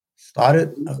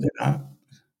Started? Okay.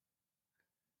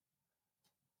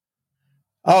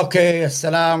 Okay.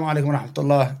 Assalamu alaikum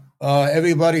warahmatullah.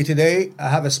 Everybody, today I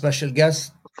have a special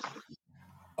guest.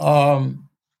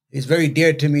 He's very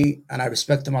dear to me and I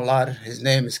respect him a lot. His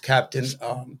name is Captain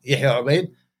Yahya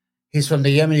Ubaid. He's from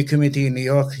the Yemeni community in New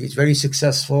York. He's very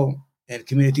successful in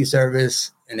community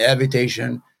service and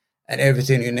habitation and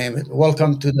everything, you name it.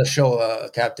 Welcome to the show,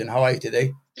 Captain. How are you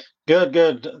today? Good,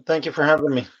 good. Thank you for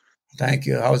having me. Thank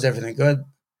you. How's everything? Good?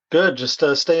 Good, just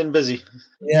staying busy.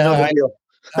 Yeah, I know.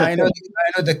 I know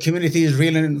the community is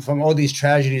reeling from all these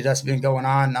tragedies that's been going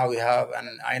on. Now we have, and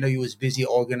I know you was busy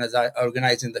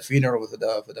organizing the funeral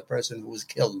for the person who was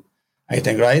killed. I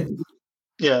think, right?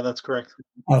 Yeah, that's correct.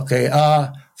 Okay.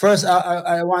 First,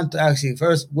 I want to ask you.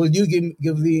 First, will you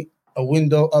give me a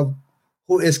window of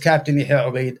who is Captain Yahya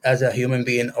Ubaid as a human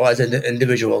being or as an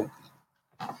individual?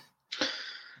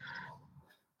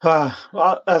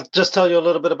 I'll just tell you a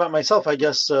little bit about myself. I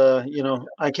guess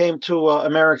I came to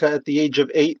America at the age of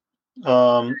 8.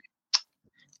 I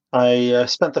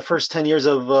spent the first 10 years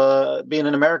of being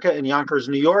in America in Yonkers,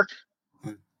 New York,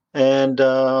 and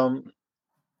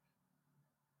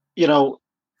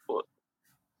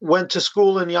went to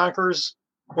school in Yonkers,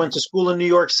 went to school in New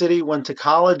York City, went to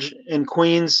college in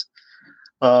Queens,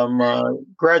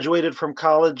 graduated from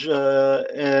college,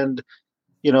 and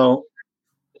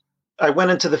I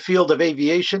went into the field of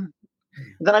aviation.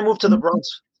 And then I moved to the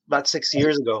Bronx about 6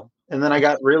 years ago, and then I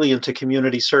got really into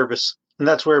community service. And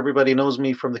that's where everybody knows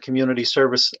me, from the community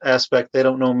service aspect. They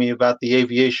don't know me about the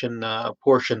aviation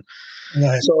portion.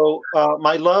 Right. So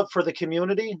my love for the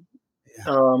community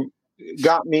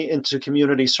got me into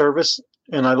community service,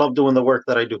 and I love doing the work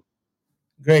that I do.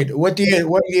 Great. What year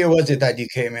was it that you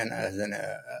came in as an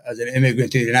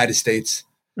immigrant to the United States?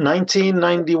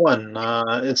 1991.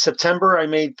 In September, I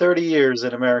made 30 years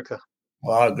in America.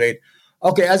 Wow, great.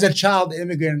 Okay, as a child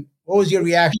immigrant, what was your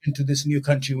reaction to this new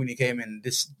country when you came in?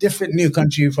 This different new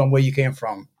country from where you came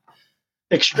from?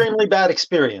 Extremely bad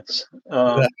experience.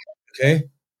 Okay.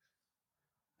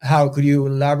 How could you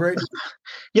elaborate?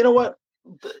 You know what?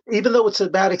 Even though it's a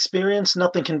bad experience,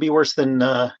 nothing can be worse than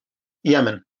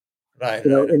Yemen. Right.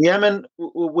 In Yemen,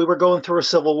 we were going through a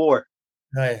civil war,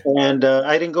 right. And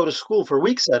I didn't go to school for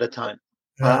weeks at a time.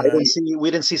 We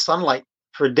didn't see sunlight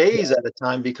for days at a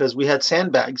time because we had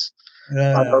sandbags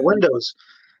on our windows.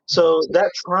 So that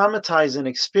traumatizing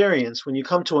experience when you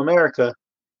come to America,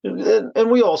 and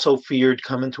we also feared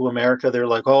coming to America. They're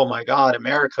like, oh my God,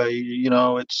 America,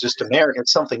 it's just America.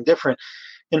 It's something different.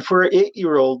 And for an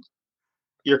 8-year-old,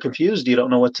 you're confused. You don't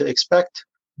know what to expect.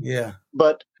 Yeah.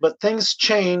 But things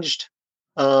changed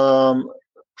for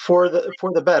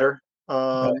the better.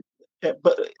 But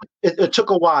it took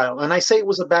a while. And I say it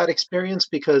was a bad experience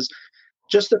because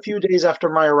just a few days after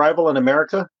my arrival in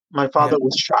America, my father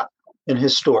was shot in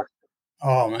his store.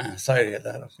 Oh, man. Sorry to hear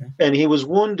that. Okay. And he was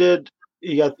wounded.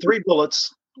 He got 3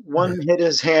 bullets. One hit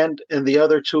his hand, and the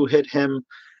other 2 hit him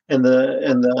in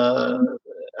the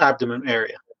abdomen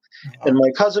area. And my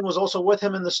cousin was also with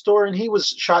him in the store, and he was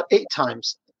shot 8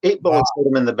 times. 8 bullets hit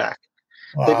him in the back.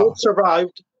 Wow. They both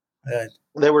survived. Right.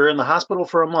 They were in the hospital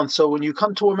for a month. So when you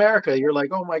come to America, you're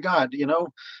like, oh my God,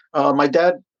 my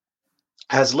dad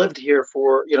has lived here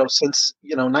for, since,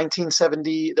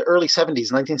 1970, the early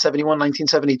 70s, 1971,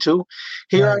 1972.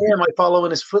 Here I am, I follow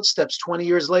in his footsteps 20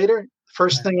 years later.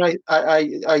 First thing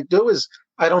I do is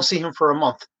I don't see him for a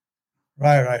month.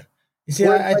 Right. You see,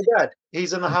 my dad,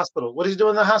 he's in the hospital. What is he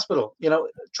doing in the hospital?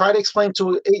 Try to explain to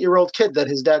an 8-year-old kid that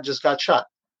his dad just got shot.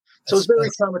 So it's very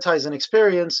traumatizing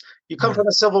experience. You come from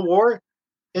a civil war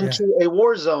into a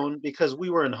war zone because we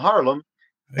were in Harlem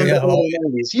in the early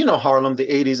 90s. You know Harlem, the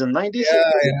 80s and 90s.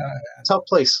 Tough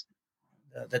place.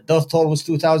 The death toll was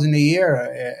 2,000 a year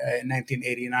in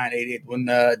 1989, 88, when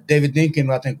David Lincoln,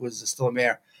 I think, was still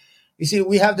mayor. You see,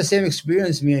 we have the same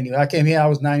experience, me and you. I came here, I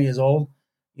was 9 years old.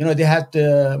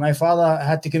 My father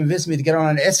had to convince me to get on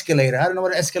an escalator. I don't know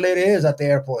what an escalator is at the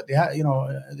airport. They're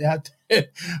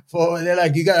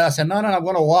like, you got. I said, no, I'm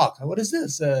going to walk. What is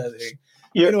this?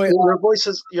 Your voice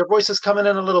is coming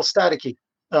in a little staticky.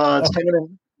 It's coming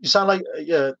in. You sound like,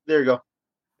 there you go.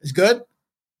 It's good.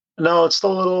 No, it's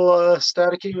still a little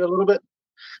staticky, a little bit.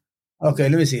 Okay,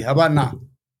 let me see. How about now?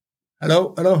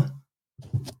 Hello.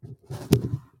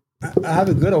 I have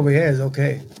it good over here. It's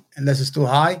okay, unless it's too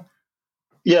high.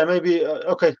 Yeah, maybe.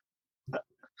 Okay. It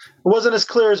wasn't as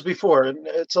clear as before.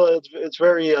 It's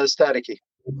very staticky.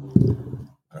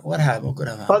 What happened? Could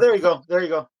have happened? Oh, there you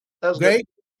go. That was great. Good.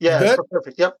 Yeah, it's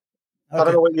perfect. Yep. Okay. I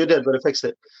don't know what you did, but it fixed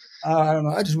it. I don't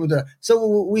know. I just moved.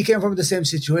 So we came from the same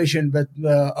situation, but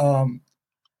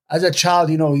as a child,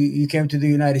 you came to the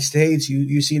United States,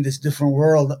 you seen this different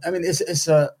world. I mean, it's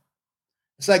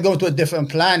like going to a different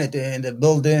planet in the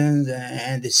buildings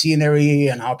and the scenery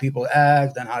and how people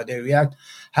act and how they react.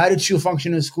 How did you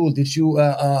function in school? Did you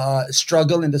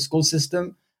struggle in the school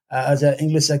system as an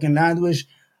English second language?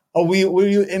 Or were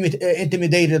you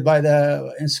intimidated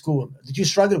in school? Did you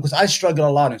struggle? Because I struggled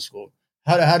a lot in school.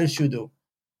 How did you do?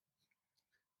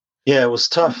 Yeah, it was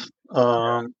tough.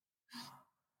 My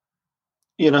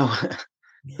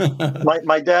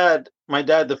dad,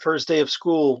 the first day of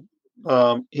school,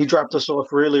 he dropped us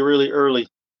off really, really early.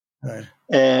 Right.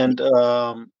 And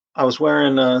I was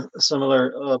wearing a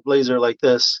similar blazer like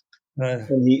this. Right.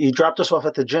 And he dropped us off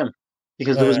at the gym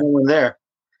because there was no one there.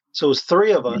 So it was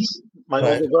three of us, my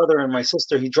older brother and my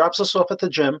sister. He drops us off at the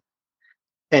gym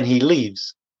and he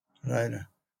leaves. Right.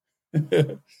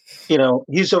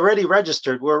 He's already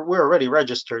registered. We're already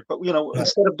registered. But,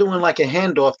 instead of doing like a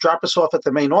handoff, drop us off at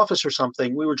the main office or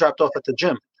something, we were dropped off at the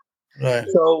gym. Right.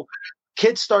 So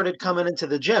kids started coming into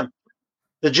the gym.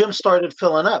 The gym started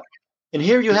filling up. And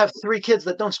here you have three kids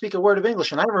that don't speak a word of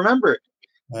English. And I remember it.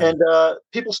 Right. And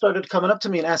people started coming up to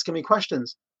me and asking me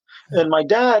questions. And my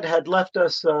dad had left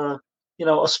us, a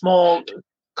small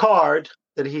card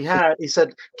that he had. He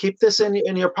said, keep this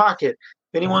in your pocket.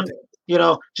 If anyone,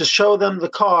 just show them the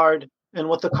card. And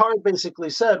what the card basically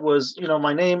said was,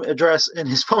 my name, address, and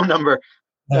his phone number.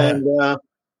 And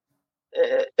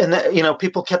that,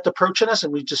 people kept approaching us,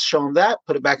 and we just show them that,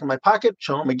 put it back in my pocket,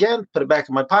 show them again, put it back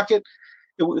in my pocket.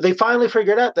 They finally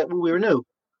figured out that we were new.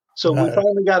 So we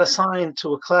finally got assigned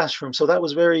to a classroom. So that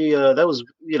was very,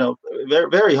 very,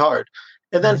 very hard.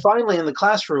 And then finally in the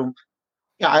classroom,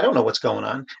 I don't know what's going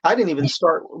on. I didn't even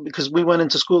start because we went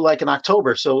into school like in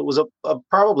October. So it was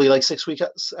probably like 6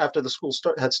 weeks after the school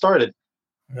had started.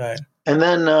 Right. And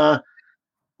then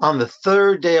on the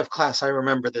third day of class, I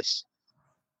remember this.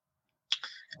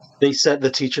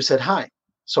 The teacher said, hi.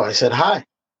 So I said, hi.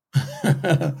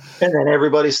 And then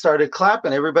everybody started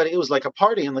clapping. It was like a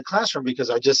party in the classroom because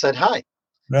I just said hi.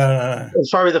 Right. It was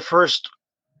probably the first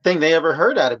thing they ever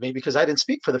heard out of me because I didn't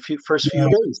speak for the first few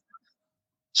days.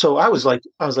 So I was like,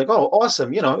 oh,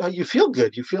 awesome. You feel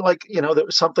good. You feel like, that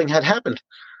something had happened.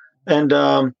 And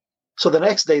so the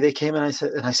next day they came and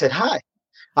I said, hi.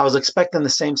 I was expecting the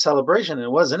same celebration and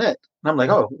it wasn't it. And I'm like,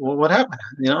 oh, well, what happened?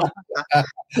 Yeah.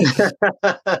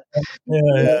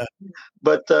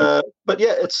 But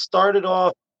yeah, it started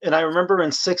off. And I remember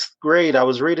in sixth grade, I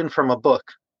was reading from a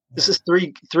book. This is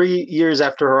three years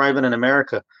after arriving in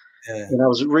America. Yeah. And I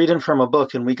was reading from a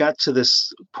book and we got to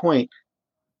this point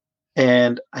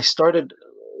and I started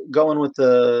going with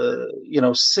the,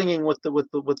 singing with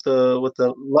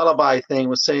the lullaby thing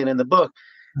was saying in the book.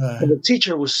 And the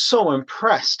teacher was so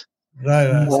impressed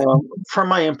from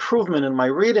my improvement in my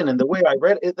reading and the way I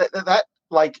read it, that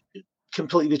like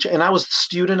completely changed. And I was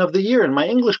student of the year in my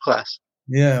English class.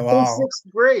 Yeah, wow. In sixth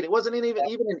grade. It wasn't even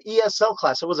an ESL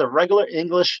class. It was a regular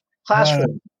English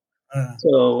classroom.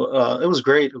 So it was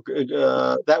great.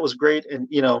 That was great. And,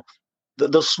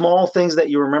 the small things that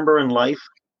you remember in life,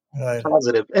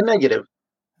 positive and negative,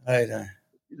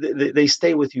 they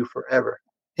stay with you forever.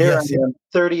 Here I am,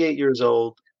 38 years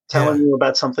old, telling you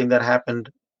about something that happened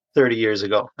 30 years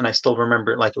ago, and I still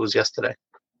remember it like it was yesterday.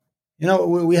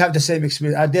 We have the same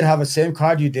experience. I did have the same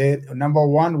card you did. Number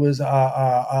one was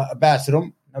a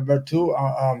bathroom. Number two,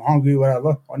 I'm hungry,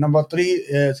 whatever. Or number three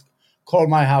is call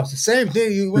my house. The same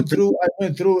thing you went through, I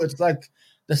went through. It's like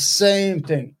the same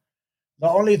thing. The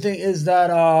only thing is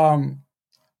that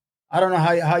I don't know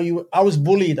how you. I was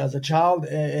bullied as a child,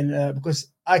 and because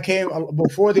I came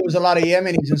before there was a lot of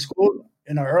Yemenis in school,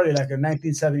 early like in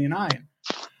 1979.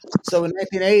 So in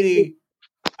 1980,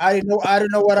 I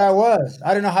didn't know what I was. I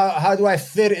didn't know how do I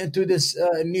fit into this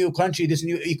new country, this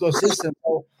new ecosystem.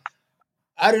 So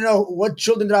I didn't know what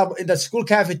children in the school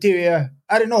cafeteria.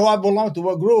 I didn't know who I belonged to,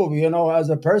 what group, as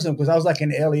a person, because I was like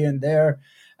an alien there.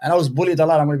 And I was bullied a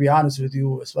lot, I'm going to be honest with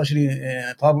you, especially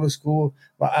in public school.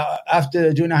 But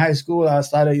after junior high school, I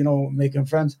started, making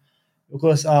friends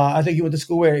because I think you went to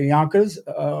school where in Yonkers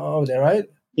over there, right?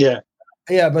 Yeah.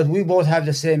 Yeah, but we both have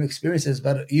the same experiences.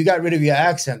 But you got rid of your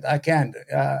accent. I can't.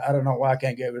 I don't know why I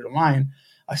can't get rid of mine.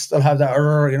 I still have that,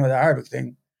 the Arabic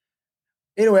thing.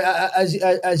 Anyway,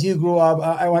 as you grew up,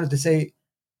 I wanted to say,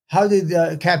 how did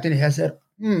the captain have said,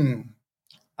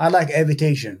 I like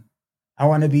aviation. I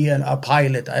want to be a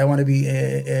pilot. I want to be,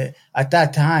 at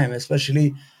that time, especially,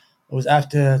 it was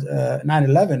after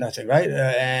 9/11, I think, right?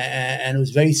 And it was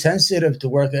very sensitive to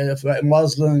work for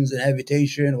Muslims and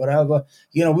aviation, whatever.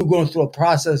 We were going through a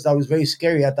process that was very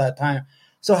scary at that time.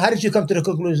 So how did you come to the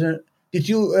conclusion did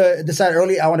you decide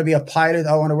early, I want to be a pilot,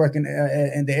 I want to work in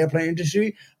the airplane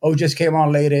industry, or just came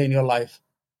on later in your life?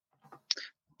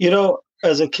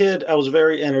 As a kid, I was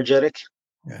very energetic.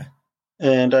 Yeah.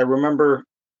 And I remember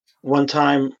one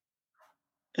time,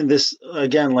 and this,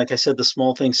 again, like I said, the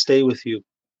small things stay with you.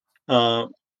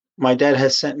 My dad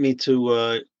has sent me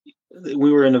to,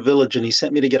 we were in a village, and he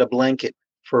sent me to get a blanket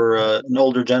for an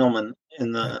older gentleman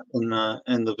in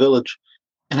the village.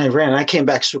 And I ran, and I came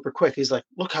back super quick. He's like,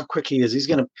 look how quick he is. He's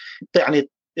going to,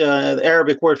 the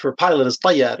Arabic word for pilot is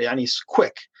tayyar, and he's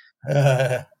quick.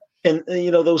 And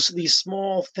these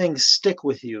small things stick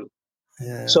with you.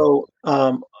 Yeah. So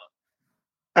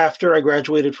after I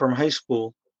graduated from high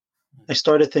school, I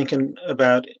started thinking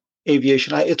about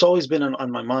aviation. It's always been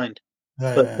on my mind,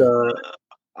 but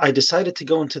I decided to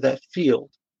go into that field.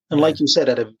 And like you said,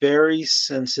 at a very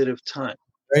sensitive time.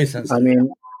 Very sensitive. I mean,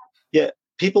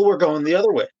 people were going the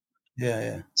other way.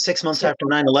 Yeah. 6 months after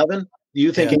 9/11, do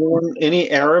you think any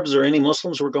Arabs or any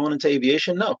Muslims were going into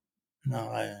aviation? No.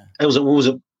 It was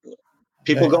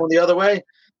people going the other way.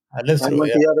 I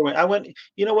went the other way. I went,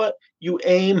 you know what? You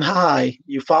aim high,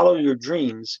 you follow your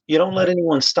dreams. You don't let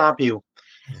anyone stop you.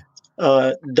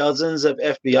 Dozens of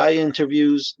FBI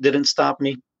interviews didn't stop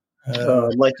me.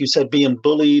 Like you said, being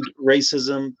bullied,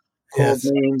 racism, called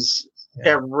names,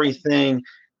 everything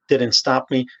didn't stop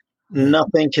me.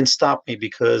 Nothing can stop me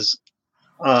because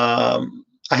I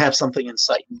have something in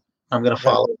sight. I'm going to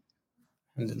follow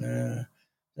it.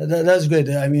 That's good.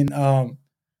 I mean,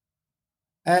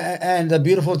 and the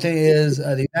beautiful thing is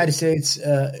the United States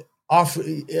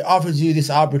offers you these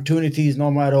opportunities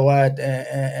no matter what.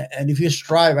 And if you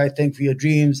strive, I think, for your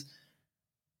dreams,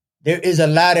 there is a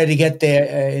ladder to get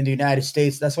there in the United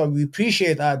States. That's why we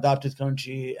appreciate our adopted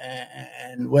country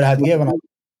and what have given us.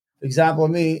 For example,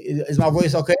 me, is my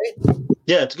voice okay?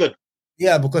 Yeah, it's good.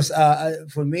 Yeah, because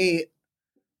for me,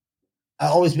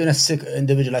 I've always been a sick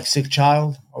individual, like sick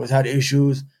child. Always had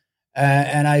issues.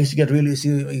 And I used to get really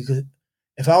sick.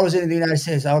 If I was in the United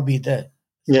States, I would be dead.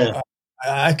 Yeah.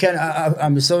 So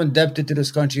I'm so indebted to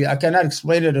this country. I cannot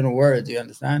explain it in words. You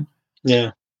understand?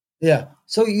 Yeah. Yeah.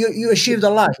 So you achieved a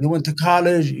lot. You went to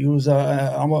college. You was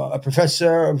I'm a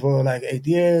professor for like 8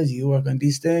 years. You work on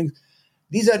these things.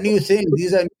 These are new things.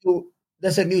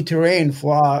 That's a new terrain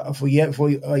for a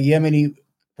Yemeni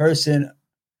person,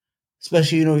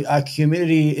 especially our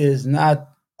community is not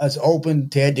as open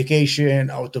to education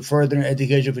or to furthering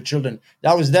education for children.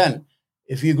 That was then.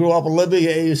 If you grew up in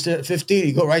Libya, you're 15,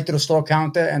 you go right to the store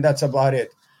counter, and that's about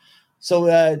it. So,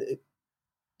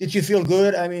 did you feel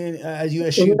good? I mean, as you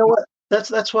achieved? You know what?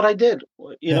 That's what I did.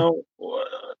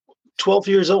 12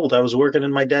 years old, I was working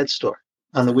in my dad's store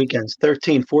on the weekends.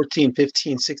 13, 14,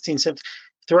 15, 16, 17.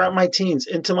 Throughout my teens,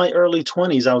 into my early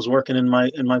 20s, I was working in my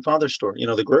father's store,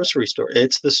 the grocery store.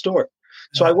 It's the store.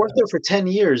 So I worked there for 10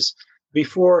 years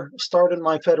before starting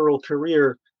my federal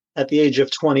career at the age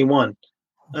of 21.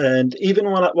 And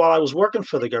even while I was working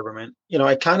for the government,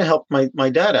 I kind of helped my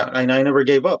dad out, and I never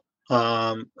gave up.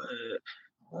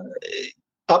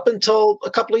 Up until a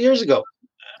couple of years ago,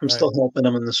 I'm still helping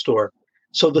them in the store.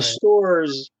 So the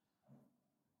stores,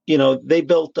 they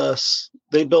built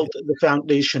the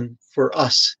foundation for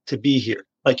us to be here.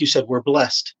 Like you said, we're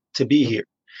blessed to be here.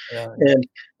 Yeah. And,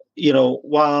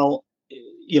 while,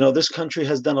 this country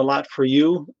has done a lot for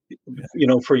you,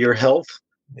 for your health.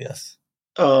 Yes.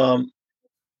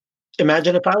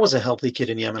 Imagine if I was a healthy kid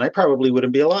in Yemen, I probably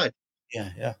wouldn't be alive.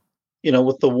 Yeah.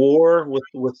 With the war,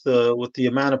 with the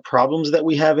amount of problems that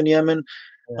we have in Yemen.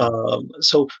 Yeah.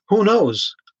 So who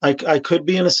knows? I could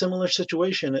be in a similar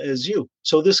situation as you.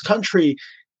 So this country,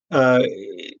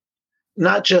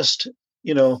 not just,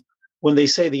 when they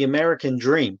say the American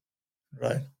dream,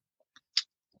 right?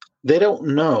 They don't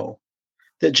know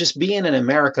that just being in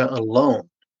America alone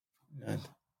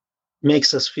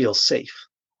makes us feel safe.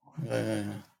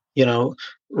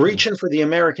 Reaching for the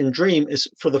American dream is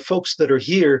for the folks that are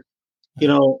here.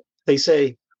 They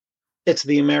say it's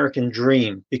the American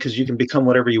dream because you can become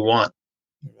whatever you want.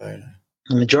 Right.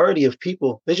 The majority of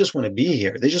people, they just want to be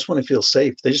here. They just want to feel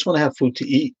safe. They just want to have food to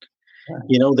eat.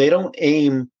 Right. They don't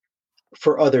aim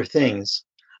for other things.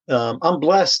 I'm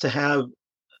blessed to have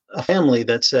a family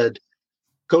that said,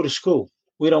 go to school.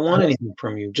 We don't want anything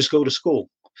from you. Just go to school.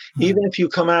 Even if you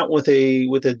come out with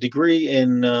a degree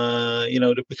in,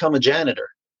 to become a janitor.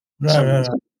 Right.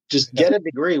 Just get a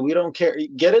degree. We don't care.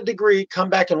 Get a degree, come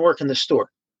back and work in the store.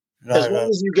 As long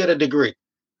as you get a degree.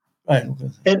 Right.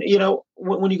 And,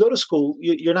 when you go to school,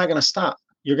 you're not going to stop.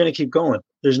 You're going to keep going.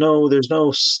 There's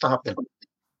no stopping.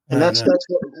 And that's what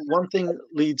one thing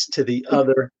leads to the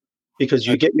other, because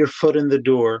you get your foot in the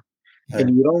door and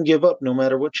you don't give up no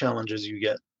matter what challenges you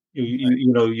get.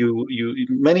 You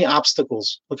many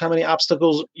obstacles. Look how many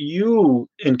obstacles you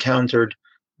encountered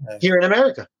here in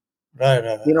America.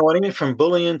 Right. You know what I mean? From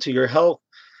bullying to your health.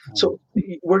 So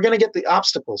we're going to get the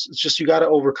obstacles. It's just you got to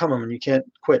overcome them, and you can't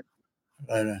quit.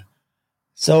 Right.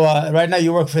 So right now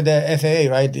you work for the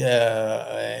FAA, right?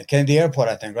 Kennedy Airport,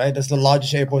 I think, right? That's the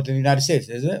largest airport in the United States,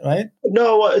 is it? Right?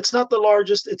 No, it's not the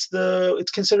largest.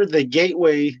 It's considered the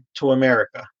gateway to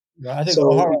America. I think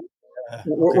So okay.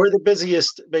 we're the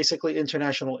busiest, basically,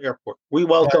 international airport. We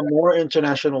welcome more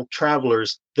international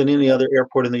travelers than any other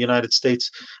airport in the United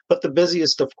States. But the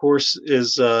busiest, of course,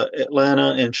 is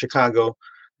Atlanta and Chicago.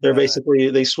 They're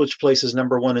basically, they switch places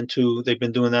number 1 and 2. They've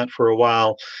been doing that for a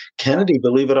while. Kennedy,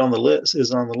 believe it on the list,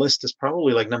 is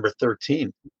probably like number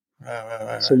 13.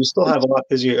 So you still have a lot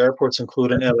busier airports,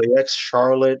 including LAX,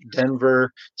 Charlotte,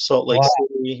 Denver, Salt Lake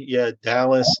City,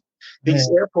 Dallas. These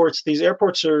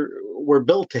airports were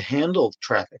built to handle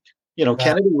traffic.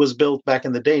 Kennedy was built back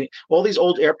in the day. All these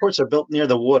old airports are built near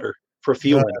the water for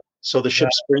fueling, so the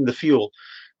ships bring the fuel.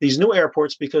 These new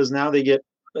airports, because now they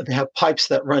have pipes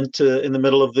that run in the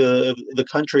middle of the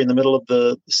country, in the middle of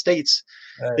the states.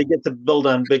 They get to build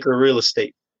on bigger real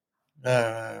estate.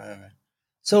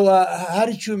 So how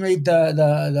did you make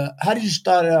how did you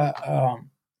start,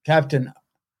 Captain?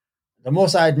 The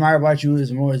most I admire about you is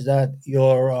that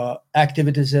your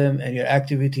activism and your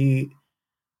activity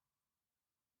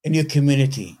in your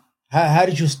community. How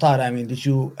did you start? I mean, did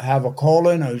you have a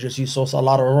calling, or you saw a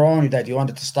lot of wrong that you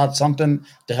wanted to start something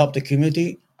to help the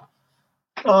community?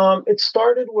 It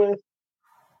started with,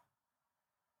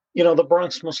 the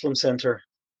Bronx Muslim Center.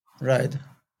 Right.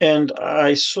 And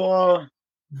I saw,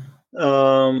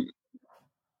 I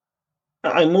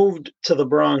moved to the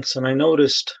Bronx, and I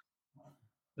noticed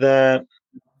that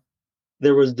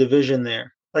there was division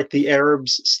there. Like the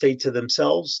Arabs stayed to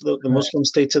themselves, the Muslims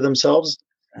stayed to themselves,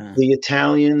 the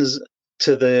Italians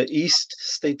to the east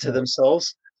stayed to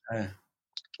themselves,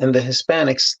 and the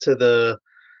Hispanics to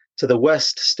the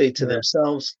west stayed to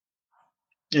themselves.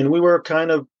 And we were kind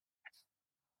of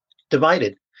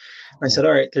divided. I said,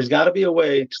 all right, there's got to be a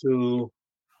way to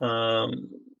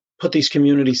put these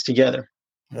communities together.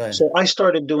 Right. So I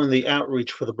started doing the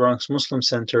outreach for the Bronx Muslim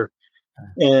Center,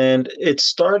 and it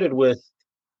started with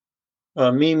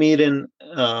me meeting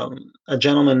a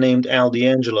gentleman named Al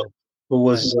D'Angelo, who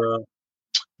was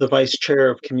the vice chair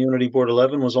of Community Board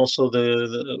 11, was also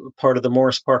the part of the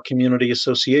Morris Park Community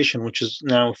Association, which is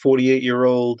now a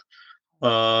 48-year-old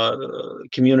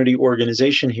community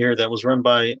organization here that was run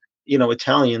by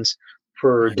Italians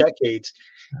for decades.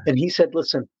 And he said,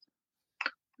 listen,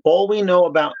 all we know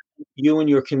about you and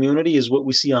your community is what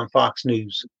we see on Fox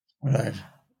News. Right.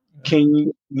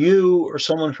 Can you or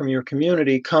someone from your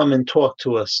community come and talk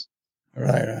to us?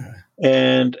 Right.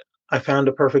 And I found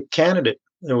a perfect candidate.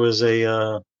 There was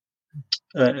an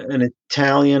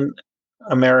Italian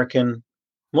American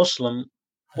Muslim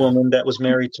woman that was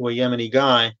married to a Yemeni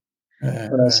guy.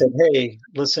 And I said, hey,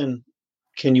 listen,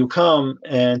 can you come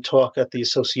and talk at the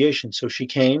association? So she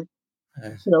came.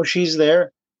 She's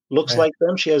there. Looks like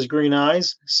them. She has green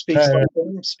eyes, speaks like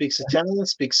them, speaks Italian,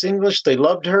 speaks English. They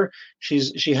loved her.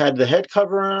 She had the head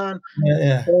cover on.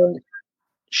 And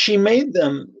she made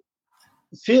them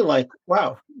feel like,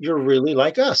 wow, you're really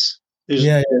like us.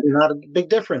 There's not a big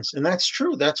difference. And that's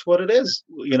true. That's what it is.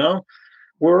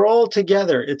 We're all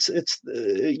together. It's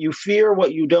you fear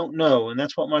what you don't know. And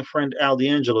that's what my friend Al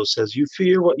D'Angelo says. You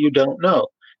fear what you don't know.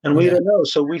 And we don't know.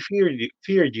 So we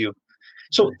feared you.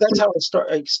 So that's how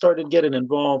I started getting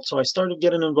involved. So I started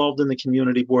getting involved in the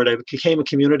community board. I became a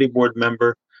community board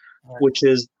member, which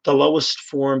is the lowest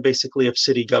form, basically, of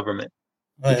city government.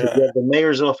 You have the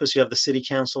mayor's office, you have the city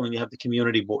council, and you have the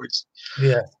community boards.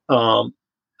 Yeah.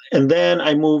 And then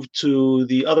I moved to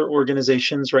the other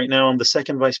organizations. Right now, I'm the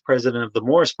second vice president of the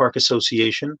Morris Park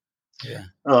Association. Yeah.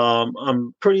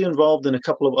 I'm pretty involved in a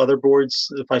couple of other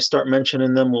boards. If I start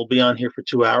mentioning them, we'll be on here for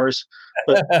 2 hours.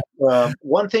 But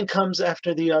one thing comes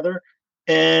after the other.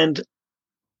 And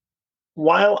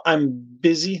while I'm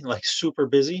busy, like super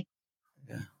busy,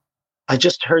 I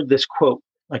just heard this quote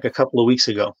like a couple of weeks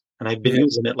ago, and I've been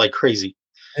using it like crazy.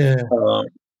 Yeah.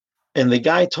 And the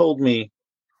guy told me,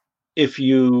 if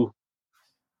you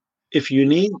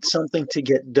need something to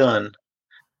get done,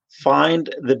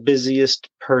 find the busiest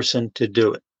person to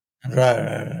do it.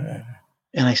 Right.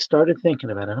 And I started thinking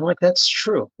about it. I'm like, that's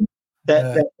true.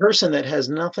 That person that has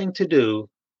nothing to do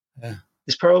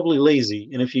is probably lazy.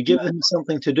 And if you give him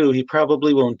something to do, he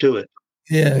probably won't do it.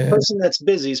 The person that's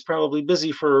busy is probably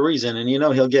busy for a reason, and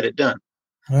he'll get it done.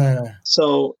 Right.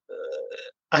 So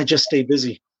I just stay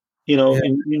busy.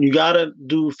 And you got to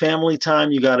do family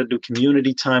time. You got to do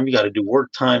community time. You got to do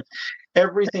work time.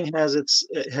 everything has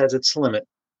its limit.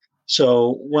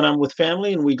 So when I'm with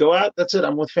family and we go out, that's it.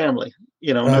 I'm with family.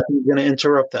 Nothing's going to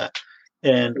interrupt that.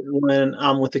 And when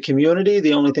I'm with the community,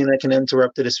 the only thing that can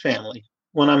interrupt it is family.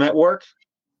 When I'm at work,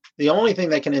 the only thing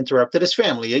that can interrupt it is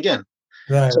family again.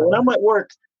 Right. So when I'm at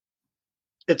work,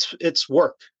 it's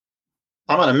work.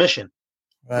 I'm on a mission.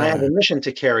 And I have a mission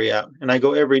to carry out, and I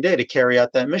go every day to carry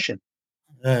out that mission.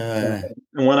 And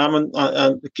when I'm in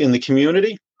the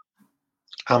community,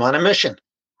 I'm on a mission.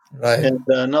 Right. And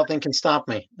nothing can stop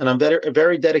me. And I'm very,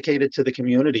 very dedicated to the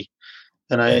community.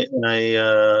 And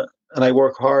I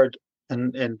work hard.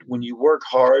 And when you work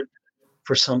hard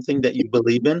for something that you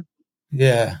believe in,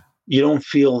 yeah, you don't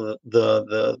feel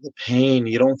the pain.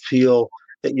 You don't feel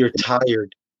that you're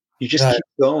tired. You just keep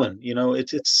going.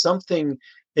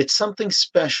 It's something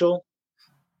special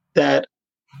that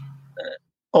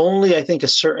only I think a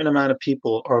certain amount of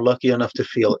people are lucky enough to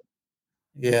feel it.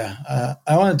 Yeah,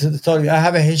 I wanted to tell you, I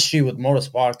have a history with Morris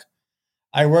Park.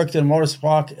 I worked in Morris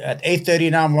Park at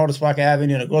 839 Morris Park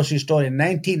Avenue in a grocery store in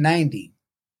 1990.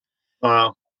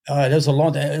 Wow. There was a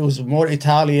long time. It was more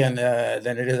Italian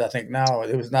than it is, I think, now.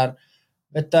 It was not.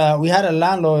 But we had a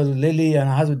landlord, Lily, and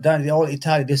her husband, Danny. They're all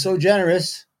Italian. They're so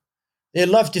generous. They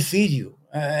love to feed you.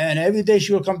 And every day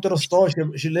she will come to the store.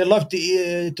 They love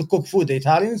to cook food, the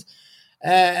Italians.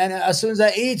 And as soon as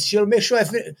I eat, she'll make sure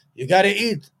you got to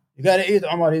eat. You got to eat,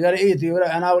 Omar. You got to eat.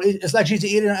 And I will eat. It's like she's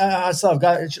eating herself.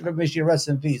 God, may she rest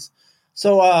in peace.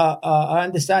 So I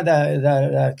understand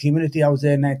that community. I was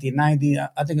there in 1990.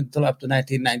 I think until up to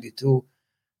 1992.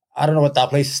 I don't know what that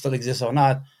place still exists or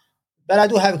not. But I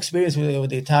do have experience with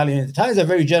the Italians. The Italians are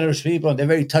very generous people, and they're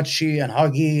very touchy and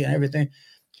huggy and everything.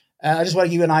 I just want to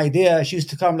give you an idea. She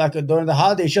used to come like during the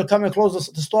holidays. She'll come and close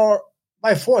the store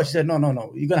by force. She said, no.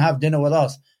 You're going to have dinner with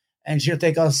us. And she'll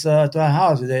take us to her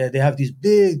house. They have these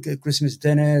big Christmas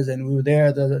dinners, and we were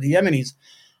there, the Yemenis.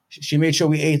 She made sure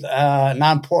we ate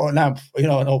non-pork, no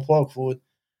pork food.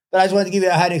 But I just wanted to give you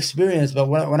a had experience. But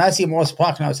when I see Morris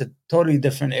Park now, it's a totally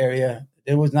different area.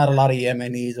 There was not a lot of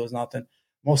Yemenis. There was nothing.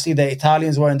 Mostly the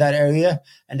Italians were in that area,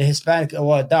 and the Hispanic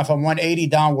were down from 180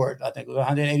 downward. I think it was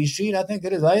 180th Street. I think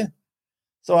it is, right?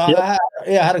 So yep.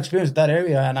 I had experience with that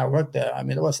area, and I worked there. I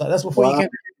mean, that's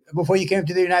before you came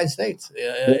to the United States.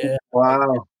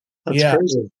 Wow, that's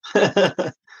crazy.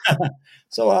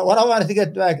 So what I wanted to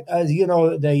get back, as the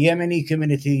Yemeni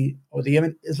community or the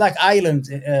Yemen, it's like islands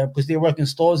because they work in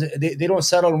stores. They don't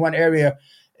settle in one area.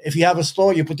 If you have a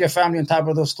store, you put your family on top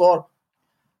of the store.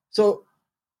 So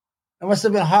it must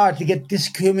have been hard to get this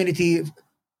community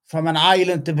from an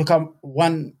island to become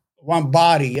one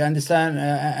body. You understand?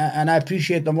 And I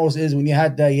appreciate the most is when you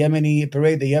had the Yemeni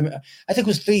parade. I think it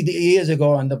was 3 years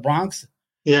ago in the Bronx.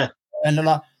 Yeah, and a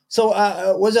lot. So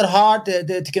was it hard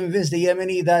to convince the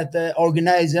Yemeni that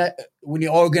when you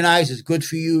organize, it's good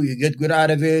for you. You get good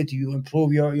out of it. You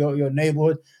improve your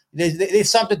neighborhood. There's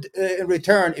something in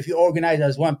return if you organize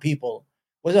as one people.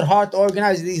 Was it hard to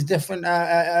organize these different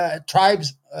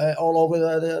tribes all over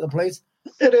the place?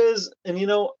 It is. And,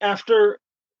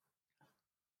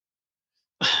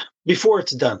 before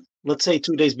it's done, let's say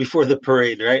 2 days before the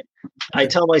parade, right? I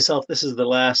tell myself this is the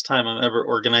last time I'm ever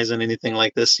organizing anything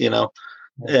like this,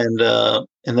 And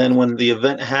then when the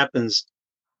event happens,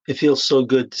 it feels so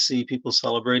good to see people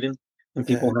celebrating and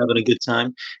people having a good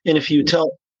time. And if you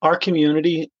tell, our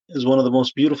community is one of the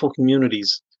most beautiful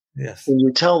communities. Yes. When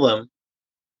you tell them,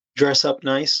 dress up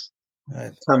nice,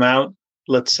 come out,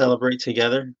 let's celebrate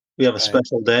together. We have a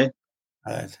special day.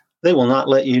 Right. They will not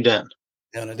let you down.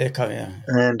 No, they come, yeah.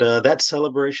 And that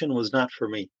celebration was not for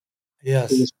me.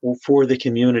 Yes. It was for the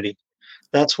community.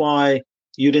 That's why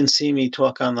you didn't see me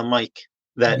talk on the mic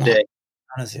that day.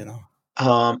 Honestly, no.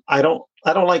 I don't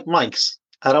like mics.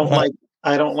 I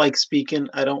don't like speaking.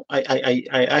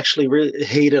 I actually really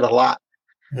hate it a lot.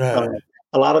 Right.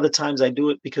 A lot of the times I do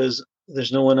it because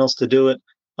there's no one else to do it.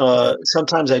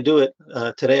 Sometimes I do it.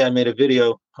 Today I made a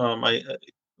video.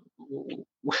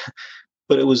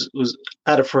 But it was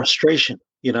out of frustration.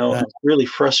 I was really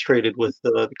frustrated with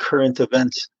the current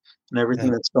events and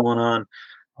everything that's going on.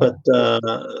 But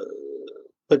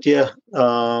yeah,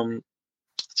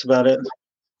 that's about it.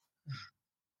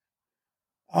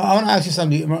 I want to ask you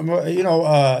something.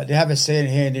 They have a saying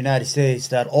here in the United States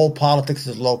that all politics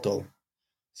is local.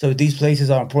 So these places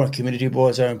are important. Community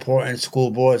boards are important.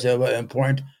 School boards are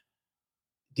important.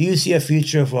 Do you see a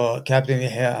future for Captain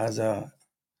Yahya as a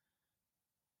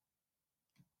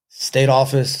state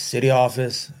office, city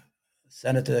office,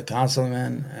 senator,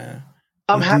 councilman?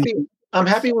 I'm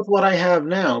happy with what I have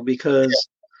now because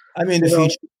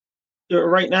the future.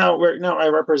 Right now I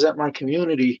represent my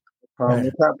community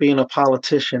without being a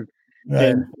politician. Right.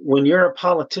 And when you're a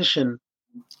politician,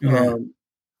 Yeah.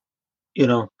 you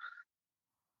know,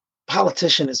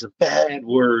 politician is a bad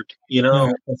word.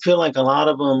 Yeah. I feel like a lot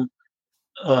of them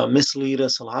mislead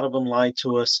us. A lot of them lie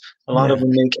to us. A lot of Yeah.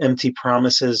 them make empty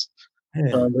promises.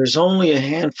 Yeah. There's only a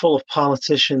handful of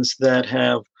politicians that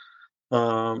have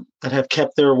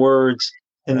kept their words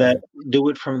and Right. that do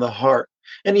it from the heart.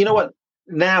 And you know what?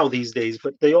 Now these days,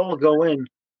 but they all go in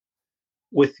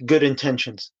with good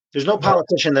intentions. There's no Right.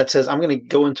 politician that says, I'm going to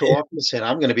go into office and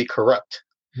I'm going to be corrupt.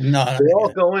 No, They all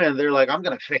yeah. go in, they're like, I'm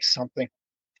going to fix something.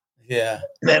 Yeah.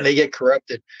 And then they get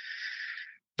corrupted.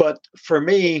 But for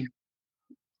me,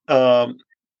 um,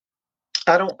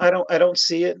 I don't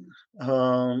see it.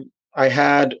 I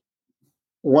had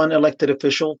one elected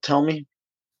official tell me,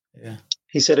 Yeah.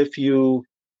 he said, if you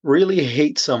really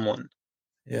hate someone,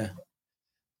 Yeah.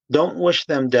 don't wish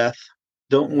them death.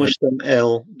 Don't Yeah. wish them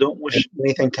ill. Don't wish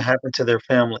anything to happen to their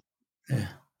family. Yeah.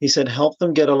 He said, help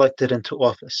them get elected into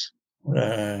office.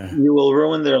 You will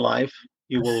ruin their life.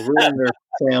 You will ruin their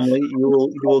family.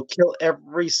 You will kill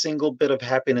every single bit of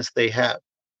happiness they have.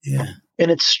 Yeah.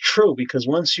 And it's true because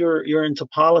once you're into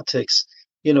politics,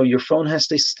 your phone has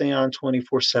to stay on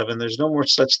 24/7. There's no more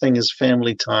such thing as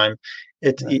family time.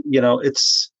 Right.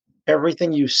 It's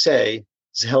everything you say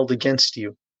is held against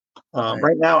you. Right.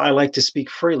 Right now, I like to speak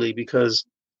freely because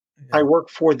I Yeah. work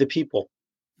for the people,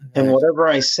 and Right. whatever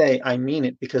I say, I mean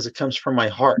it because it comes from my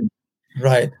heart.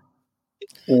 Right.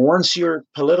 Once you're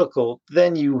political,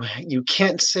 then you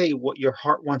can't say what your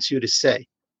heart wants you to say.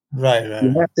 Right. You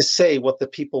Right. have to say what the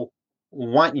people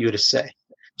want you to say.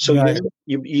 So Right.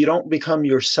 you don't become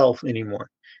yourself anymore.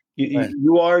 Right.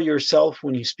 You are yourself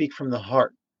when you speak from the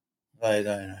heart. Right.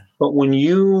 Right. But when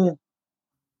you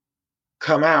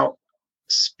come out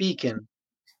speaking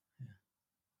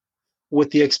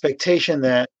with the expectation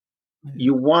that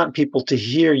you want people to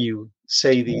hear you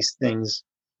say these things,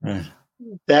 Right.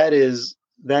 that is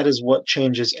what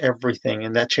changes everything,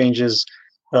 and that changes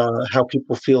how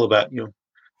people feel about you.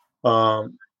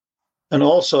 And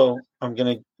also, I'm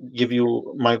going to give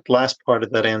you my last part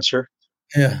of that answer.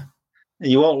 Yeah.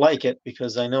 You won't like it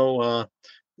because I know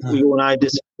you and I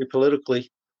disagree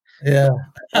politically. Yeah.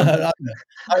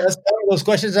 Those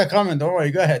questions are coming. Don't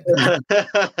worry. Go ahead.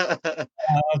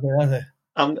 Okay. Okay.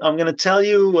 I'm going to tell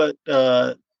you what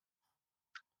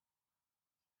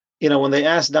when they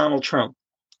asked Donald Trump,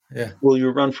 Yeah. "Will you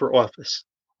run for office?"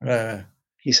 Right.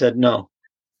 He said no,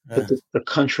 but Right. the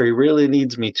country really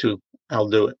needs me to. I'll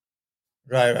do it.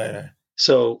 Right. Right.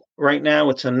 So right now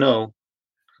it's a no,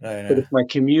 Right. but Right. if my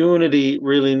community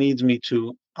really needs me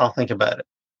to, I'll think about it.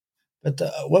 But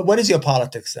what is your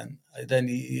politics then? Then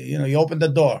you open the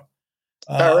door.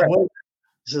 All right. What,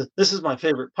 This is my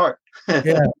favorite part.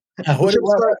 yeah.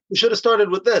 We should have started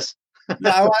with this. No,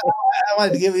 I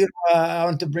wanted to give you. I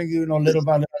want to bring you, a little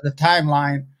about the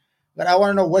timeline, but I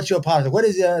want to know what's your politics. What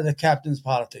is the captain's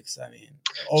politics? I mean,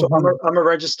 So I'm a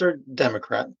registered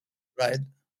Democrat. right.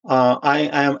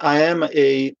 I am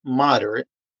a moderate,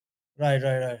 Right.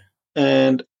 Right. Right.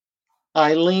 and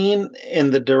I lean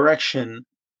in the direction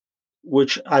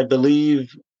which I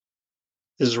believe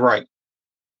is right.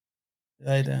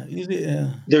 Right. Usually,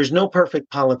 There's no perfect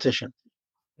politician.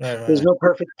 right. Right. There's no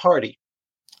perfect party.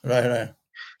 Right. Right.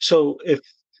 So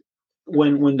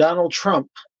when Donald Trump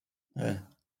Yeah.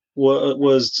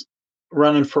 was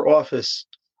running for office,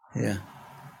 Yeah.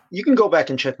 you can go back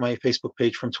and check my Facebook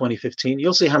page from 2015.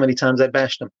 You'll see how many times I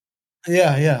bashed him.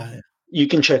 Yeah. Yeah. You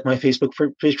can check my Facebook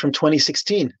page from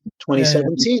 2016,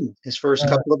 2017, his first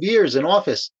couple of years in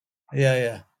office. Yeah.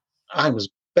 Yeah. I was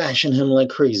bashing him like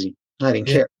crazy. I didn't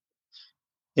care,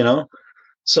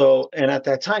 So, and at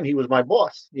that time, he was my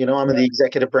boss. I'm in the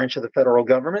executive branch of the federal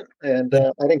government, and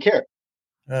I didn't care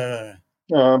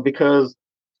because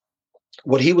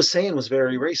what he was saying was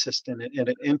very racist, and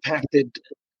it impacted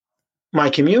my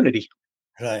community.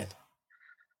 Right.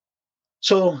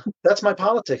 So that's my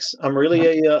politics. I'm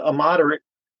really a moderate,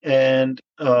 and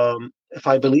if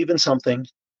I believe in something,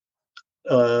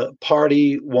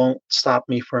 party won't stop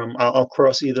me from. I'll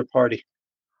cross either party.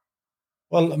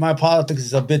 Well, my politics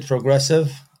is a bit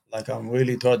progressive. Like I'm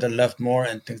really toward the left more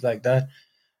and things like that.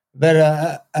 But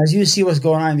as you see what's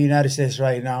going on in the United States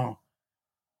right now,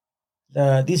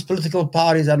 these political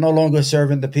parties are no longer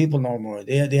serving the people no more.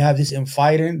 They have this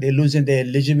infighting. They're losing their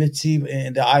legitimacy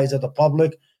in the eyes of the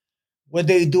public. What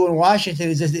they do in Washington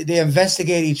is just they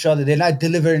investigate each other. They're not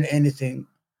delivering anything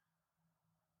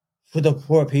for the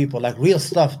poor people, like real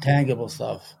stuff, tangible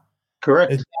stuff.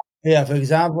 Correct. Yeah, for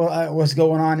example, what's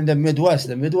going on in the Midwest?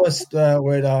 The Midwest,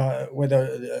 where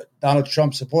the Donald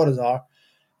Trump supporters are,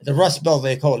 the Rust Belt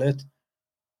they call it.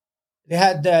 They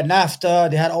had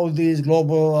NAFTA. They had all these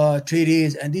global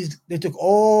treaties, and they took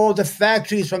all the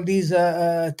factories from these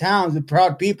towns, the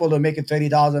proud people that are making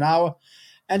 $30 an hour,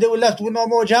 and they were left with no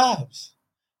more jobs.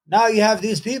 Now you have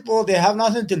these people; they have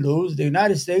nothing to lose. The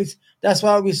United States. That's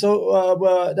why we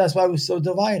so. That's why we're so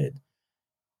divided.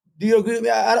 Do you agree?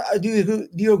 Do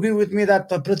you agree with me that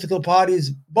the political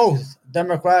parties, both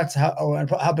Democrats,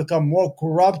 have become more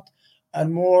corrupt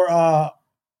and more?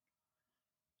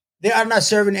 They are not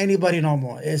serving anybody no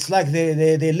more. It's like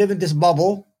they live in this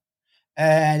bubble,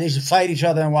 and they should fight each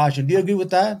other in Washington. Do you agree with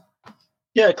that?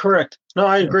 Yeah, correct. No,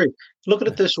 I agree. Look at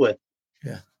it this way.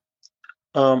 Yeah.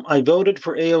 I voted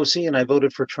for AOC and I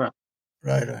voted for Trump.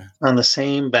 Right. On the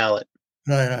same ballot.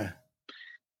 Right.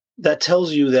 That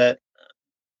tells you that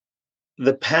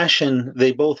the passion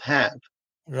they both have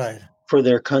for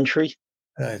their country,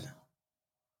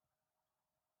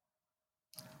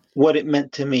 what it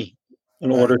meant to me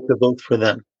in order to vote for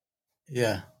them.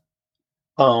 Yeah.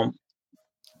 I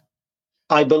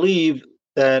believe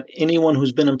that anyone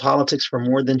who's been in politics for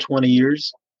more than 20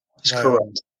 years is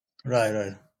corrupt.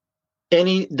 Right.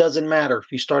 Doesn't matter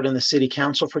if you start in the city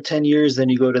council for 10 years, then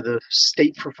you go to the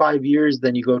state for 5 years,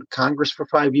 then you go to Congress for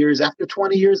 5 years. After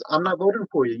 20 years, I'm not voting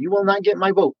for you. You will not get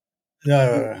my vote.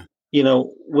 You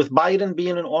know, with Biden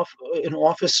being in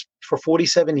office for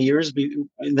 47 years,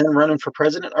 and then running for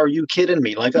president, are you kidding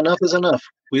me? Like, enough is enough.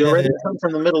 We already come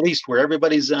from the Middle East where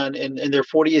everybody's in their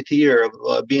 40th year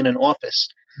of being in office.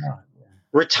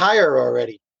 Retire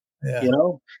already. Yeah. You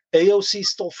know, AOC's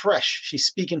still fresh. She's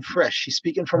speaking fresh. She's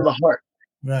speaking from the heart.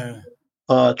 Right.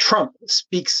 Trump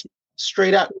speaks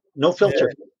straight out, no filter.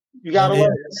 You got to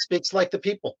love it. Speaks like the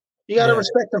people. You got to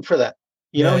respect him for that.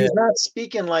 You know, he's not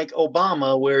speaking like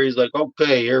Obama, where he's like,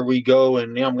 okay, here we go,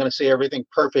 and I'm going to say everything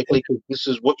perfectly because this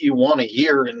is what you want to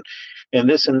hear, and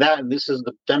this and that, and this is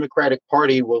the Democratic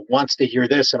Party wants to hear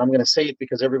this, and I'm going to say it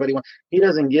because everybody wants. He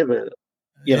doesn't give it.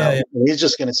 You know, he's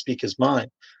just going to speak his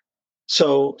mind.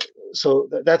 So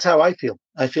that's how I feel.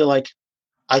 I feel like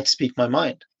I'd speak my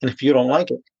mind, and if you don't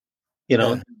like it, you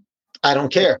know, I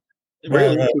don't care,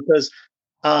 really, because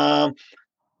I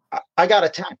got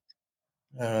attacked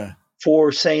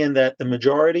for saying that the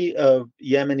majority of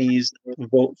Yemenis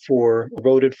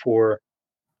voted for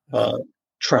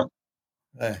Trump,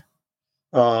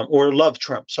 or love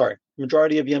Trump. Sorry,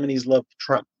 majority of Yemenis love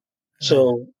Trump.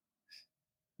 So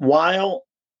while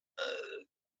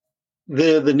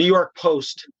the New York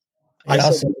Post,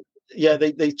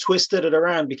 they twisted it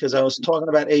around because I was talking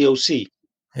about AOC.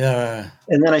 And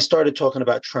then I started talking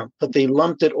about Trump, but they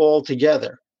lumped it all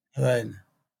together. Right.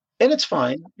 And it's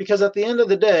fine because at the end of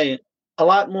the day, a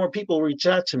lot more people reached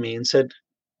out to me and said,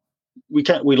 we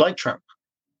like Trump.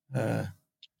 And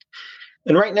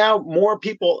right now, more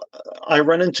people I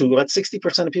run into, about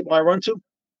 60% of people I run to,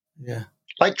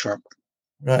 like Trump.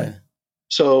 Right.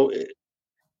 So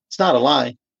it's not a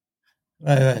lie.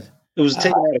 Right. It was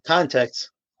taken out of context,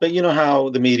 but you know how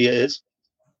the media is.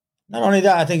 Not only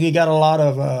that, I think we got a lot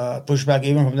of pushback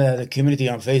even from the community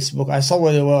on Facebook. I saw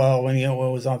where they were when it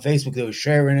was on Facebook, they were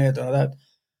sharing it and all that.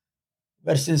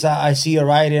 But since I see your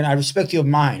writing, I respect your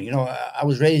mind. You know, I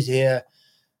was raised here.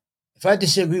 If I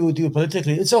disagree with you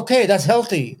politically, it's okay. That's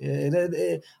healthy.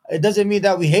 It doesn't mean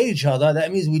that we hate each other.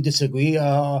 That means we disagree,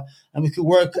 and we could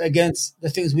work against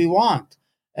the things we want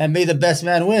and may the best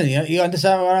man win. You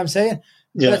understand what I'm saying?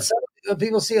 Yeah. But some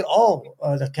people see it all.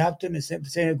 The captain is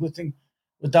saying a good thing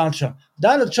with Donald Trump.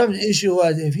 Donald Trump's issue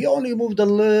was if he only moved a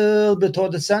little bit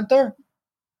toward the center,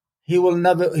 he will be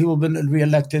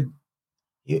reelected.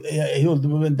 He will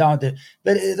be down there.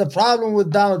 But the problem with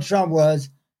Donald Trump was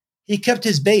he kept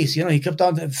his base. You know, he kept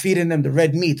on feeding them the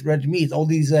red meat, all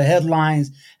these headlines,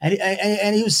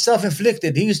 and he was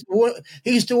self-inflicted. He used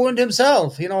to wound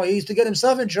himself. You know, he used to get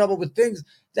himself in trouble with things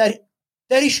that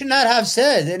he should not have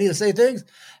said. And he'll say things,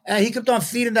 and he kept on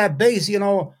feeding that base. You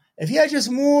know, if he had just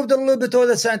moved a little bit toward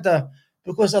the center,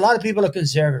 because a lot of people are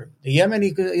conservative. The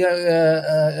Yemeni,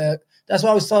 that's why I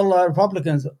always tell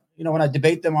Republicans, you know, when I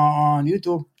debate them on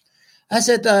YouTube, I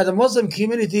said the Muslim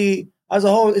community as a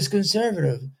whole is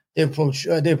conservative. They're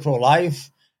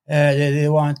pro-life.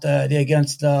 They're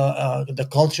against the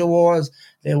culture wars.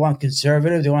 They want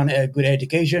conservative. They want a good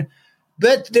education.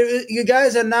 But you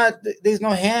guys are not. There's no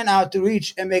hand out to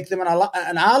reach and make them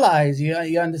an allies.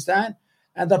 You understand?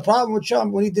 And the problem with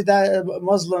Trump when he did that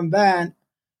Muslim ban,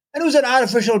 and it was an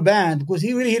artificial ban because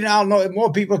he didn't know.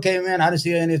 More people came in. I didn't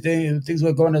see anything. Things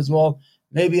were going as well.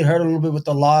 Maybe it hurt a little bit with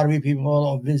the lottery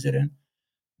people visiting.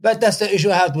 But that's the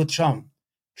issue I have with Trump.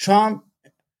 Trump,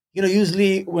 you know,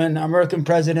 usually when American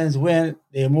presidents win,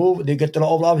 they move, they get to the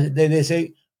Oval Office, they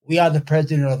say, we are the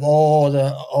president of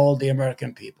all the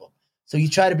American people. So you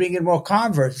try to bring in more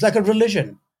converts. It's like a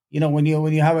religion. When you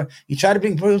try to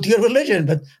bring people to your religion,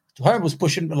 but Trump was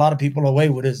pushing a lot of people away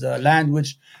with his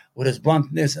language, with his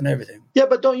bluntness and everything. Yeah,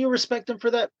 but don't you respect him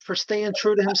for that, for staying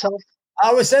true to himself? I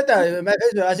always said that.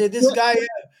 I said, this guy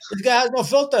has no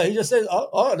filter. He just says,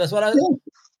 oh, that's what I.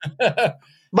 Yeah.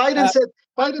 Biden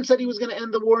said he was going to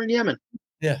end the war in Yemen.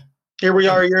 Yeah. Here we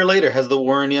are a year later. Has the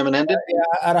war in Yemen ended? Yeah,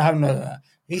 I don't have no.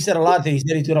 He said a lot of things. He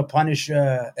said he's going to punish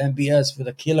MBS for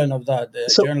the killing of the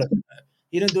journalist.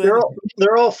 He didn't do anything.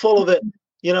 They're all full of it.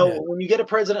 When you get a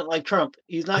president like Trump,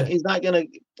 he's not going to,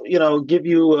 give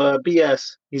you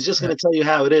BS. He's just going to tell you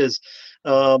how it is.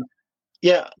 I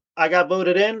got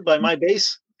voted in by my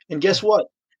base, and guess what?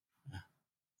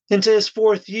 Into his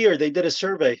fourth year, they did a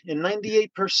survey, and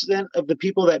 98% of the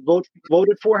people that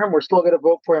voted for him were still going to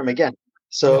vote for him again.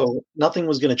 So nothing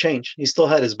was going to change. He still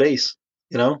had his base.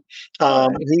 He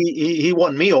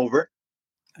won me over.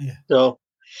 Yeah. So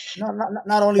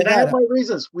not only that. I have my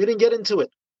reasons. We didn't get into it.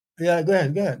 Yeah, go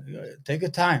ahead. Take your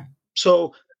time.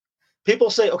 So people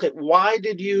say, okay, why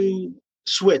did you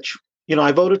switch?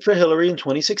 I voted for Hillary in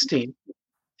 2016.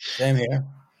 Same here.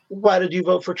 Why did you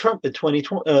vote for Trump in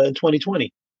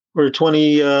 2020 or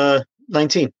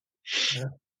 2019? Yeah.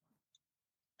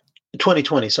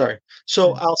 2020, sorry.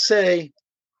 So I'll say,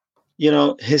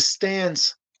 his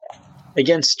stance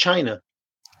against China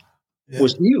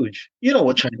was huge. You know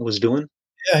what China was doing.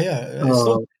 Yeah.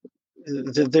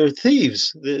 They're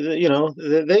thieves.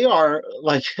 They are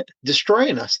like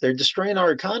destroying us. They're destroying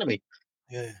our economy.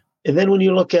 Yeah. And then when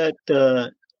you look at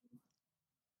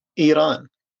Iran,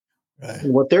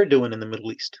 and what they're doing in the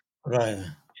Middle East,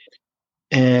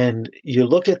 and you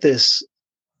look at this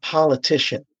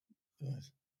politician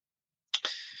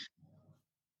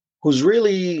who's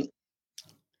really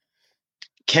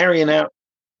carrying out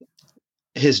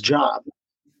his job,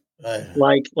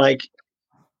 like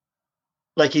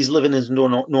he's living his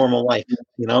normal life,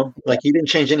 like he didn't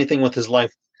change anything with his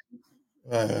life.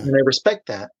 And I respect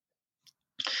that.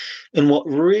 And what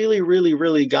really, really,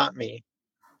 really got me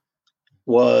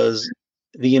was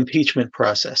the impeachment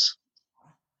process.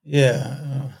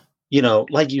 Yeah.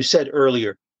 Like you said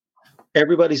earlier,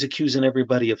 everybody's accusing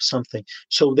everybody of something.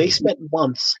 So they spent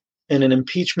months in an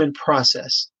impeachment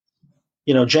process.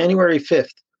 January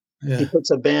 5th, he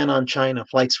puts a ban on China,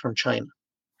 flights from China.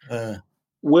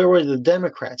 Where were the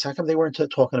Democrats? How come they weren't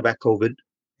talking about COVID?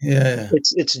 Yeah.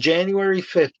 It's January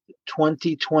 5th,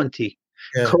 2020.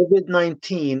 Yeah.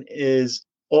 COVID-19 is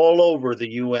all over the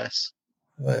U.S.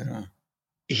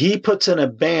 He puts in a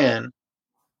ban,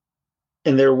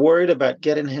 and they're worried about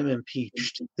getting him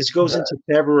impeached. This goes into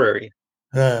February.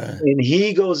 And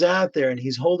he goes out there and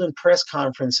he's holding press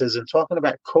conferences and talking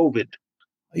about COVID.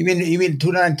 You mean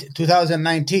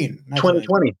 2019?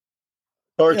 2020.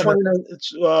 Or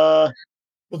 2019.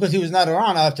 Because he was not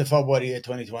around after February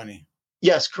 2020.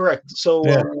 Yes, correct. So,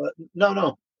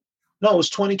 no, it was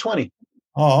 2020.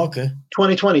 Oh, okay.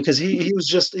 2020, because he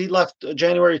left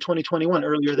January 2021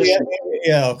 earlier this year.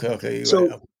 Yeah, okay.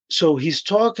 So he's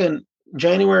talking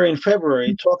January and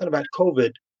February, talking about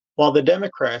COVID, while the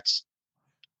Democrats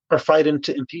are fighting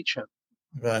to impeach him.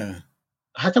 Right.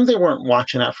 How come they weren't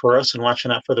watching out for us and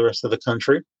watching out for the rest of the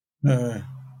country? I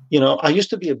used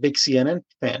to be a big CNN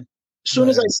fan. As soon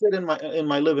as I sit in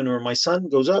my living room, my son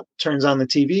goes up, turns on the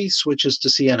TV, switches to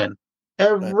CNN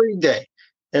every day.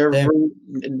 Every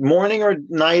morning or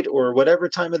night or whatever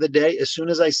time of the day, as soon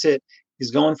as I sit,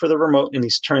 he's going for the remote and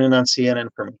he's turning on CNN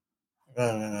for me.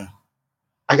 I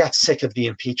got sick of the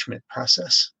impeachment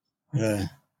process.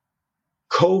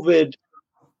 COVID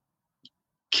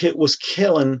was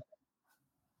killing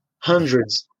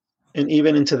hundreds and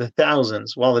even into the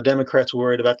thousands while the Democrats were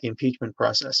worried about the impeachment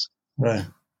process.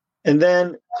 And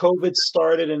then COVID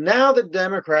started, and now the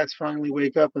Democrats finally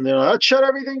wake up and they're like, let's shut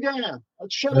everything down.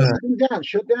 Let's shut everything down.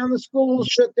 Shut down the schools,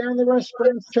 shut down the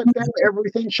restaurants, shut down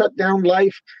everything, shut down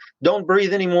life. Don't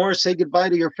breathe anymore. Say goodbye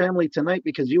to your family tonight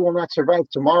because you will not survive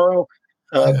tomorrow.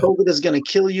 COVID is going to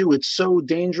kill you. It's so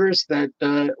dangerous that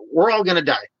we're all going to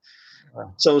die.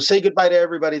 So say goodbye to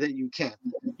everybody that you can.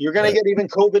 You're going to get even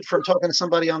COVID from talking to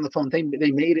somebody on the phone.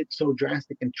 They made it so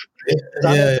drastic. And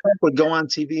Donald Trump would go on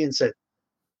TV and say,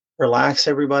 relax,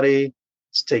 everybody.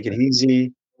 Let's take it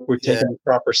easy. We're taking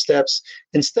proper steps.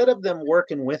 Instead of them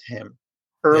working with him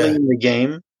early in the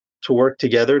game to work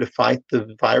together to fight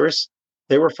the virus,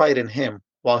 they were fighting him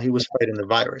while he was fighting the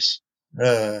virus.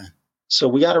 So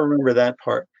we got to remember that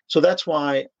part. So that's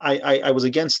why I was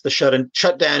against the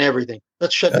shut down everything.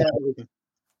 Let's shut down everything.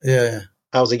 Yeah.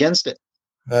 I was against it.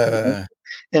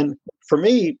 And for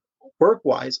me,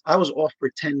 work-wise, I was off for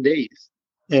 10 days.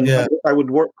 And I would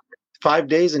work 5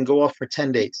 days and go off for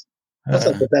 10 days. That's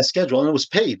like the best schedule, and it was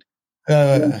paid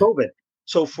during COVID.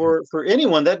 So for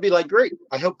anyone, that'd be like great.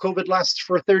 I hope COVID lasts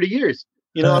for 30 years.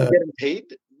 I'm getting paid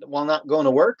while not going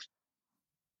to work.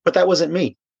 But that wasn't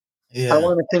me. I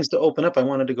wanted things to open up. I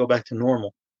wanted to go back to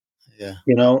normal. Yeah.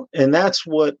 And that's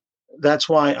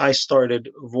why I started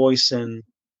voicing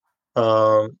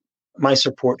my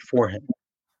support for him.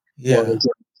 Yeah.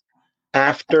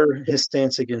 After his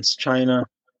stance against China,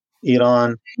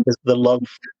 Iran, the love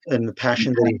and the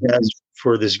passion that he has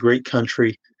for this great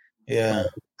country. Yeah.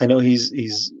 I know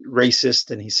he's racist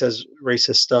and he says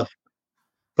racist stuff,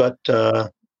 but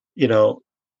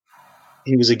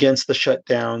he was against the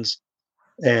shutdowns,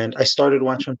 and I started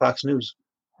watching Fox News.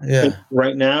 Yeah. And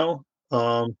right now,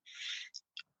 I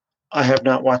have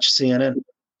not watched CNN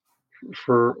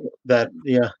for that.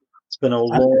 Yeah, it's been a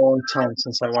long time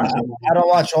since I watched it. I don't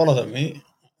watch all of them.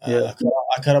 I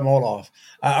cut them all off.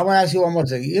 I want to ask you one more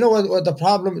thing. You know what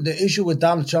the issue with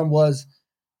Donald Trump was?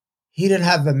 He didn't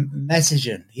have a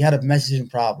messaging. He had a messaging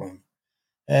problem.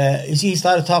 You see, he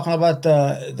started talking about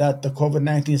that the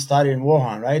COVID-19 started in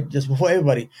Wuhan, right? Just before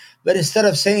everybody. But instead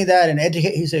of saying that and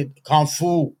educate, he said, Kung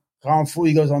Fu.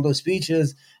 He goes on those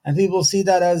speeches, and people see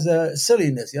that as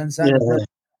silliness. You understand? Yeah.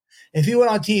 If he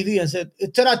went on TV and said,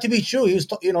 it turned out to be true. He was,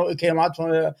 it came out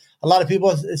from a lot of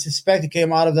people suspect it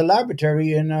came out of the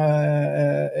laboratory in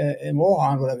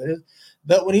Wuhan, whatever it is.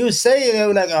 But when he was saying it, they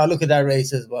were like, "Oh, look at that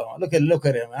racist! Well, look at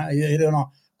him! Huh? You don't know."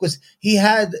 Because he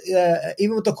had,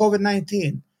 even with the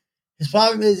COVID-19, his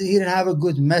problem is he didn't have a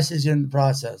good messaging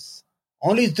process.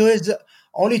 Only to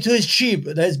his cheap,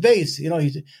 his base.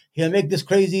 He'll make this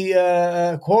crazy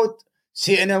quote.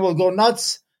 CNN will go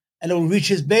nuts, and it will reach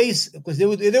his base because they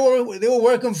were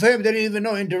working for him. They didn't even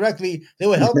know indirectly they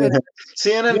were helping.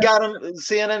 CNN got him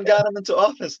into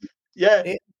office. Yeah.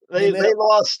 They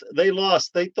lost. They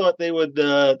lost. They thought they would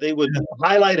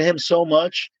highlight him so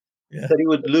much that he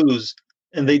would lose,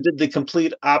 and they did the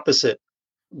complete opposite.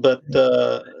 But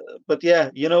yeah,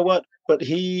 you know what? But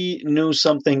he knew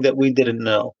something that we didn't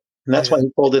know, and that's why he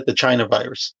called it the China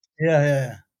virus.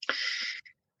 Yeah.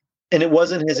 And it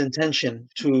wasn't his intention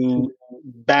to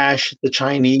bash the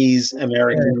Chinese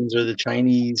Americans or the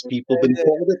Chinese people, but he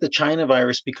called it the China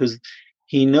virus because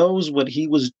he knows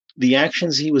the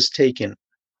actions he was taking.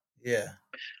 Yeah,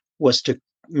 was to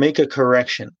make a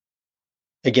correction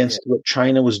against what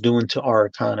China was doing to our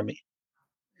economy.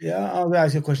 Yeah, I'll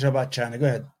ask you a question about China. Go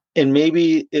ahead. And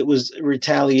maybe it was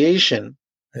retaliation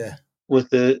with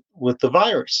the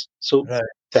virus. So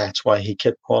that's why he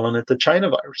kept calling it the China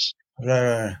virus.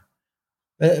 Right.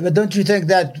 But don't you think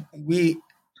that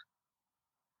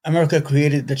America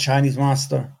created the Chinese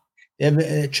monster?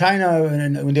 China,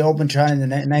 when they opened China in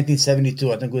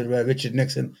 1972, I think with Richard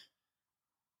Nixon,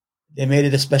 they made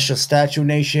it a special statue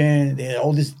nation.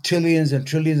 All these trillions and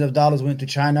trillions of dollars went to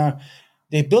China.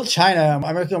 They built China.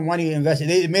 American money invested.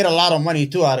 They made a lot of money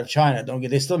too out of China.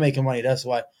 They're still making money. That's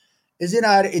why. Isn't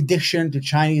our addiction to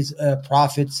Chinese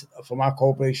profits from our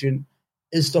corporation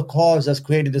is the cause that's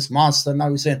created this monster? Now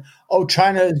we're saying, oh,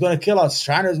 China is going to kill us.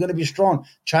 China is going to be strong.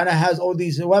 China has all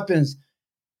these weapons.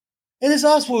 It is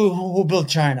us who built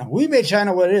China. We made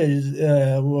China what it is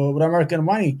with American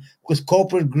money because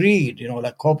corporate greed,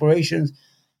 like corporations,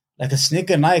 like a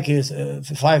sneaker Nike is for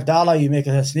 $5. You make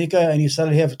a sneaker and you sell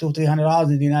it here for $200-300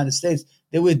 in the United States.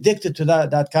 They were addicted to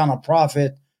that kind of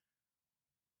profit.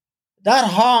 That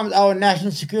harmed our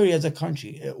national security as a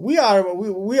country. We are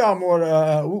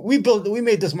more. We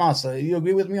made this monster. You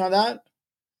agree with me on that?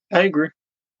 I agree.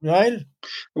 Right?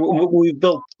 We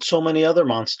built so many other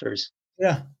monsters.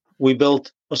 Yeah. We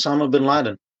built Osama bin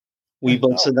Laden. We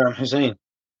built Saddam Hussein.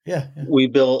 Yeah.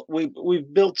 We've built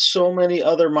so many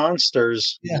other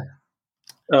monsters.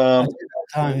 Yeah.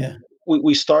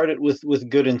 We started with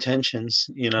good intentions,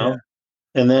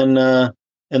 and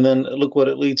then look what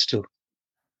it leads to.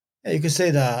 Yeah, you could say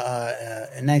that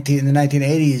in the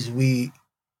 1980s we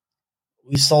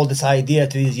sold this idea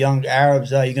to these young Arabs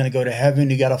that you're going to go to heaven.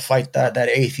 You got to fight that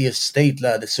atheist state,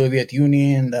 the Soviet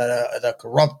Union, the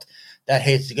corrupt, that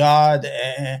hates God.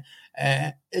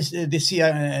 They see,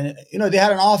 they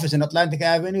had an office in Atlantic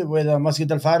Avenue where the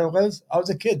Masjid Al-Faruq is. I was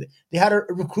a kid. They had a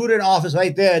recruiting office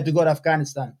right there to go to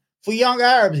Afghanistan for young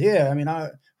Arabs here. I mean,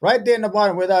 right there in the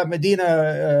bottom where that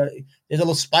Medina, there's a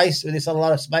little spice. They sell a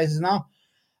lot of spices now.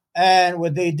 And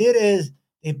what they did is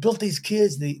they built these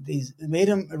kids. They made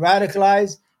them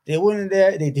radicalized. They went in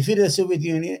there. They defeated the Soviet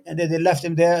Union, and then they left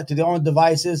them there to their own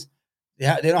devices. They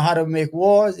know how to make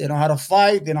wars. They know how to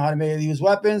fight. They know how to use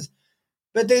weapons.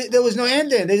 But there was no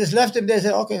ending. They just left them there. They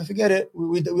said, okay, forget it.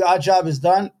 Our job is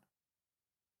done.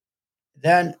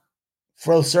 Then,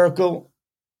 full circle,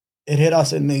 it hit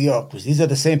us in New York because these are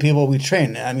the same people we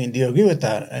train. I mean, do you agree with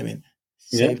that? I mean,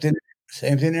 Yeah.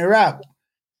 Same thing in Iraq.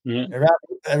 Yeah.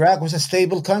 Iraq was a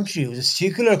stable country. It was a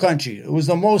secular country. It was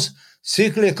the most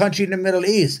secular country in the Middle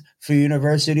East. Free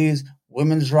universities,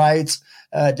 women's rights,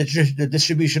 the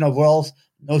distribution of wealth,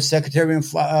 no sectarian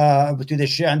between the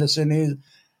Shia and the Sunnis.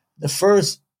 The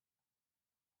first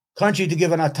country to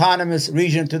give an autonomous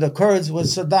region to the Kurds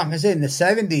was Saddam Hussein in the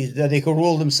 70s, that they could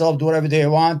rule themselves, do whatever they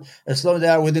want, as long as they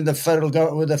are within the federal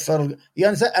government, with the federal. You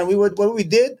understand? And what we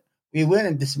did, we went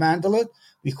and dismantled it.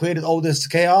 We created all this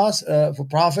chaos for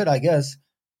profit, I guess.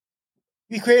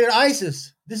 We created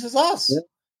ISIS. This is us.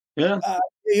 Yeah.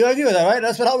 You agree with that, right?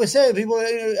 That's what I always say. People,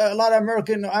 a lot of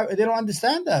American, they don't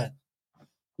understand that.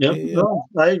 Yep. No,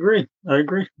 I agree.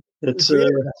 It's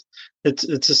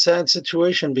a sad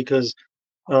situation because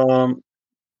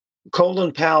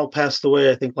Colin Powell passed away,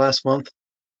 I think, last month.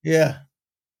 Yeah.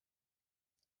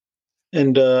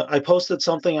 And I posted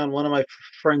something on one of my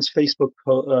friend's Facebook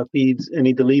feeds, and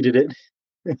he deleted it.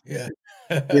 Yeah.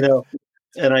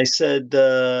 And I said,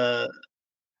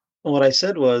 what I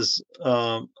said was,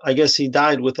 I guess he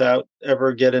died without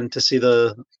ever getting to see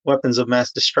the weapons of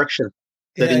mass destruction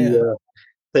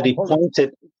that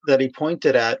he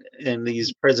pointed at in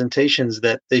these presentations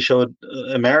that they showed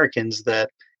Americans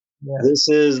that this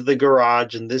is the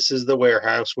garage and this is the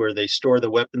warehouse where they store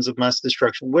the weapons of mass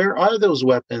destruction. Where are those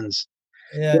weapons?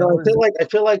 Yeah,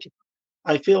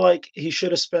 I feel like he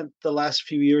should have spent the last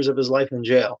few years of his life in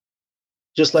jail.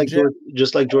 Just like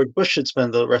George Bush should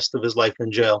spend the rest of his life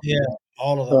in jail. Yeah,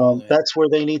 all of them. That's where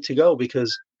they need to go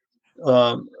because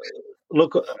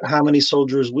look how many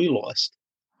soldiers we lost.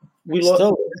 We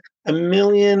lost 1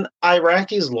 million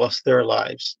Iraqis lost their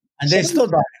lives. And they still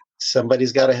die.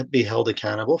 Somebody's got to be held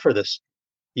accountable for this.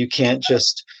 You can't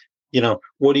just,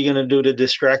 what are you going to do to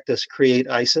distract us? Create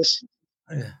ISIS?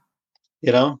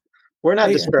 Yeah. We're not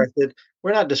distracted.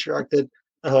 We're not distracted.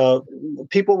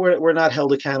 People were not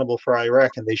held accountable for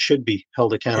Iraq, and they should be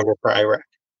held accountable for Iraq.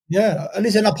 Yeah, at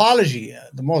least an apology.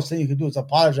 The most thing you can do is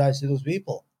apologize to those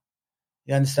people.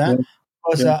 You understand? Yeah.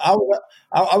 Because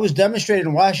I was demonstrating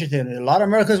in Washington. A lot of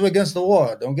Americans were against the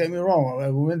war. Don't get me wrong.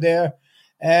 We went there,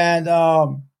 and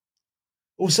it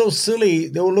was so silly.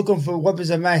 They were looking for weapons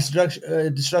of mass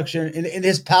destruction in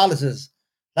his palaces,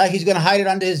 like he's going to hide it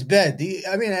under his bed.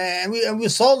 And we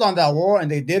sold on that war,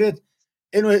 and they did it.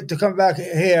 Anyway, to come back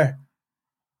here,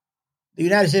 the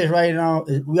United States right now,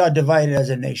 we are divided as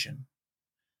a nation.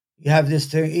 You have this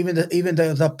thing. Even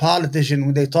the politician,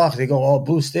 when they talk, they go, "Oh,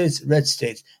 blue states, red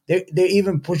states." They're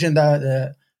even pushing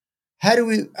that. How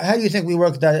do you think we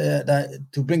work that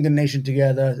to bring the nation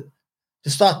together, to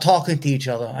start talking to each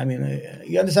other? I mean,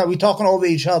 you understand? We're talking over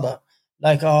each other.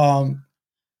 Like, if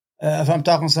I'm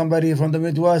talking to somebody from the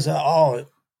Midwest,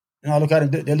 look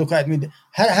at them. They look at me.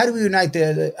 How do we unite?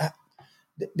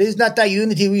 There's not that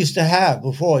unity we used to have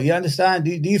before. You understand?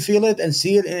 Do you feel it and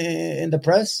see it in the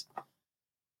press?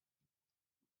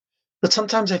 But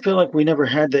sometimes I feel like we never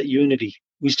had that unity.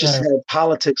 We just had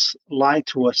politics lie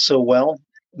to us so well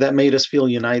that made us feel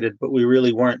united, but we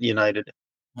really weren't united.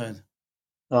 Right.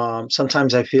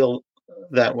 Sometimes I feel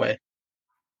that way.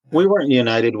 We weren't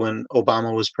united when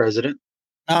Obama was president.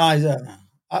 I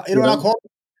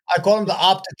call him the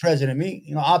optic president.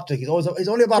 Optic. It's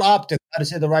only about optic. How to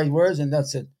say the right words, and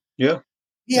that's it. Yeah.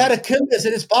 He had a kill list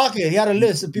in his pocket. He had a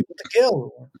list of people to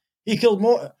kill. He killed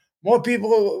more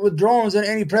people with drones than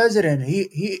any president.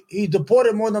 He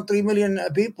deported more than 3 million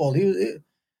people. He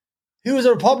was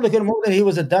a Republican more than he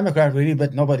was a Democrat, really,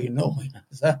 but nobody knew.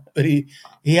 But he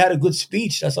had a good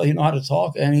speech. That's all he knew how to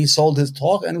talk, and he sold his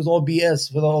talk, and it was all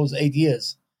BS for those 8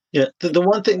 years. Yeah, the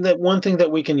one thing that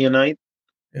we can unite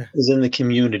is in the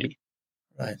community.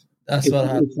 Right. That's what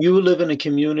happens. If you live in a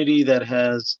community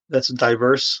that's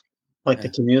diverse, like the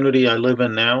community I live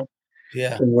in now,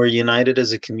 and we're united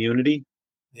as a community,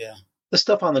 the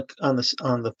stuff on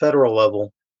the federal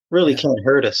level really can't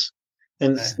hurt us.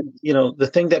 And the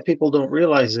thing that people don't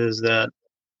realize is that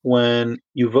when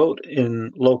you vote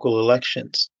in local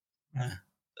elections,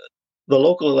 the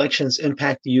local elections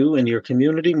impact you and your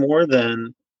community more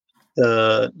than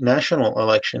the national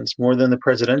elections, more than the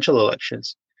presidential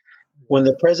elections. When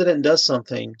the president does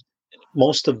something,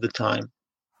 most of the time,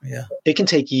 it can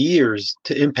take years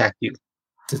to impact you.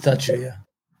 To touch you,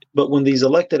 But when these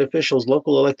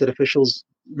local elected officials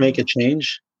make a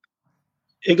change,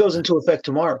 it goes into effect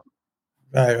tomorrow.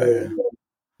 Right.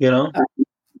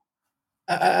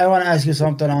 I want to ask you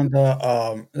something on the.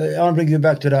 I want to bring you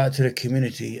back to the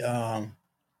community. Our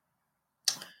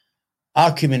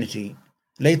community.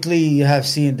 Lately, you have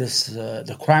seen this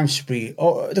the crime spree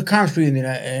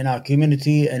in our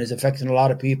community, and is affecting a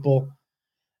lot of people.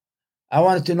 I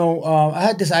wanted to know. I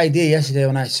had this idea yesterday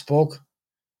when I spoke.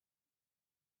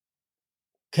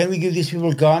 Can we give these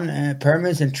people gun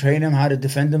permits and train them how to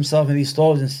defend themselves in these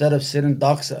stores instead of sitting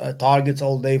ducks targets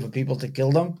all day for people to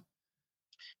kill them?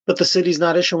 But the city's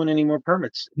not issuing any more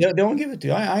permits. Yeah, they won't give it to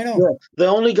you. I know. Yeah. The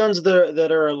only guns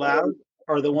that are allowed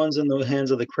are the ones in the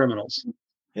hands of the criminals.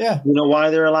 Yeah. You know why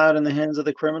they're allowed in the hands of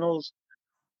the criminals?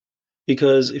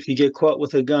 Because if you get caught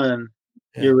with a gun,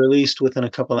 you're released within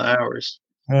a couple of hours.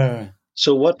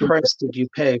 So what price did you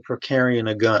pay for carrying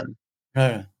a gun?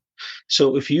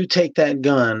 So if you take that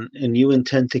gun and you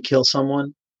intend to kill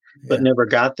someone, but never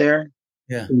got there,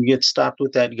 and you get stopped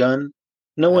with that gun,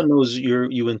 no one knows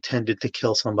you intended to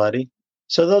kill somebody.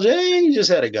 So they'll say, hey, you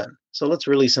just had a gun. So let's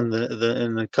release him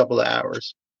in a couple of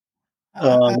hours.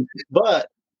 But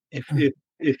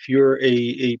if you're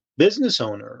a business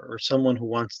owner or someone who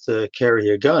wants to carry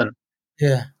a gun,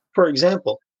 for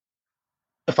example,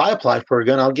 if I apply for a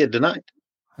gun, I'll get denied.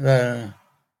 Because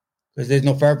there's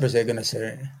no purpose, they're going to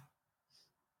say.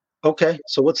 Okay,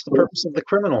 so what's the purpose of the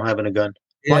criminal having a gun?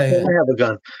 Why can't I have a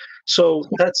gun? So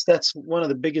that's one of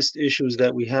the biggest issues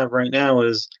that we have right now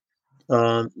is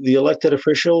the elected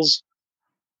officials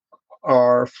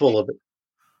are full of it.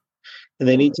 And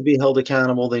they need to be held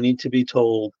accountable. They need to be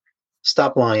told,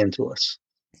 stop lying to us.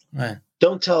 Right.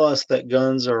 Don't tell us that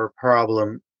guns are a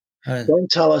problem. Right. Don't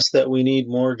tell us that we need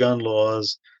more gun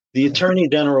laws. The Attorney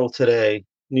General today,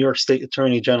 New York State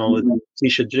Attorney General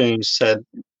Letitia James, said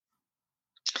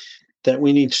that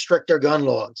we need stricter gun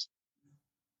laws.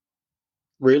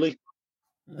 Really?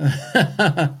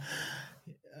 In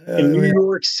New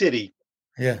York City,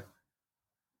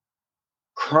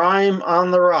 crime on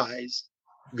the rise,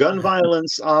 gun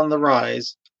violence on the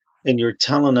rise, and you're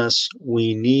telling us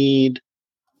we need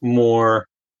more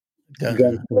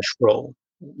gun control,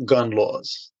 gun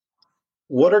laws.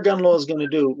 What are gun laws going to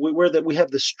do? We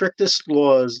have the strictest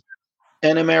laws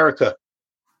in America.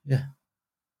 Yeah.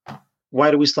 Why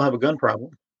do we still have a gun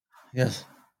problem? Yes.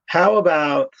 How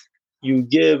about you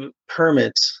give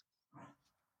permits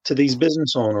to these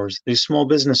business owners, these small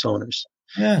business owners?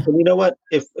 Yeah. And you know what?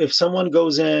 If someone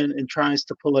goes in and tries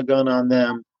to pull a gun on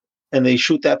them and they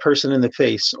shoot that person in the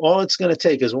face, all it's going to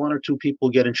take is one or two people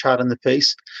getting shot in the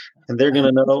face, and they're going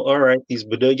to know, all right, these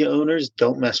bodega owners,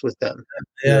 don't mess with them.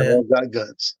 They all got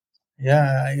guns.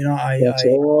 Yeah, that's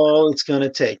all it's going to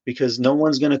take, because no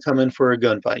one's going to come in for a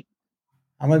gunfight.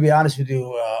 I'm going to be honest with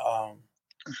you.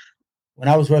 When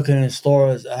I was working in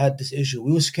stores, I had this issue.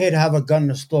 We were scared to have a gun in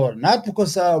the store, not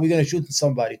because we're going to shoot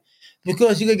somebody,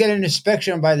 because you could get an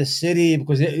inspection by the city,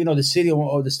 because the city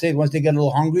or the state, once they get a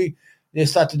little hungry, they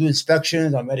start to do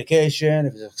inspections on medication,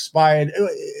 if it's expired,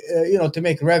 to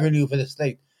make revenue for the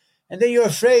state. And then you're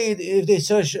afraid if they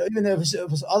search, even if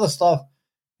it's other stuff,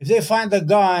 if they find a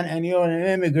gun and you're an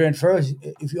immigrant first,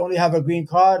 if you only have a green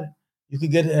card, you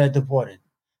could get deported.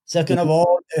 Second of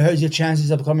all, it hurts your chances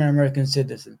of becoming an American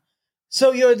citizen.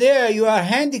 So you're there, you are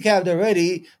handicapped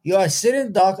already, you are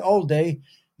sitting duck all day,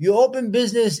 you open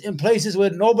business in places where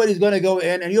nobody's going to go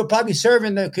in, and you're probably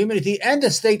serving the community and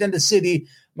the state and the city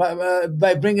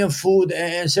by bringing food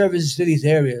and services to these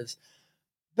areas.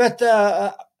 But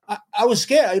I was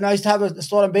scared. I used to have a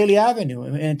store on Bailey Avenue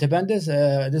in Tebendis.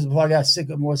 This is before I got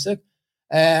more sick.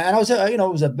 And I was, it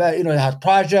was a bad, it had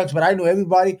projects, but I knew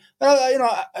everybody. But I'm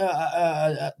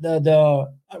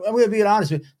going to be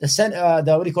honest with you.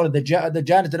 What do you call it? The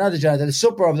janitor, not the janitor, the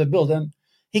super of the building.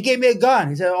 He gave me a gun.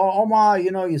 He said, Omar,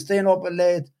 you're staying open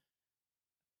late.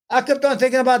 I kept on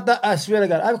thinking about that. I swear to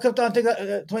God. I kept on thinking,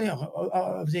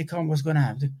 if they come, what's going to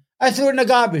happen? I threw it in the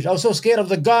garbage. I was so scared of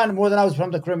the gun more than I was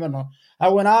from the criminal. I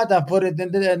went out, I put it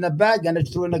in the bag, and I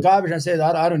threw it in the garbage and said,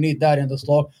 I don't need that in the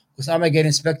store, because I might get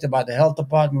inspected by the health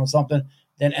department or something,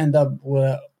 then end up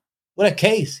with a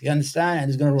case. You understand? And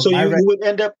it's going to. So you would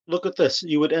end up. Look at this.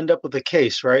 You would end up with a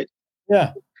case, right?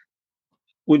 Yeah.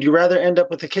 Would you rather end up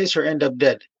with a case or end up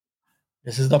dead?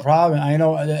 This is the problem. I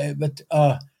know, but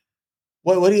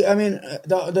what do you? I mean,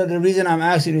 the reason I'm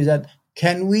asking is that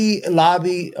can we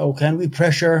lobby or can we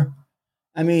pressure?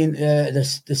 I mean,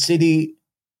 the city.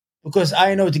 Because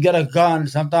I know to get a gun,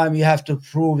 sometimes you have to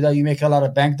prove that you make a lot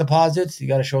of bank deposits. You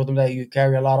got to show them that you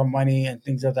carry a lot of money and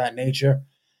things of that nature.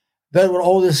 But with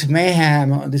all this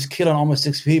mayhem, this killing almost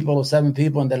 6 people or 7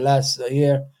 people in the last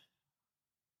year,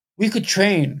 we could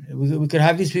train. We could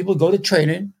have these people go to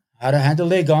training, how to handle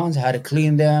their guns, how to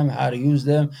clean them, how to use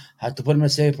them, how to put them in a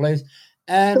safe place.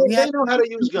 And they know how to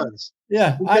use guns.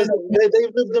 Yeah.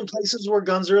 They've lived in places where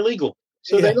guns are illegal.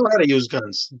 So they know how to use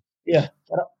guns. Yeah,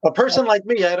 a person like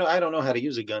me, I don't know how to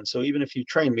use a gun. So even if you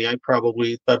train me, I'd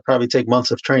probably take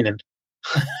months of training.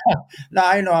 No,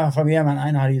 I know I'm from Yemen. I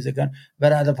know how to use a gun.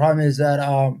 But the problem is that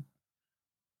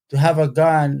to have a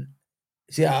gun.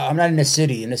 See, I'm not in the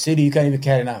city. In the city, you can't even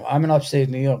carry enough. I'm in upstate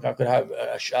New York. I could have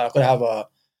a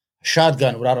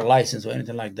shotgun without a license or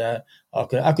anything like that.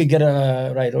 I could get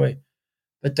a right away.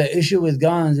 But the issue with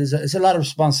guns is it's a lot of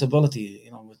responsibility,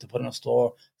 to put in a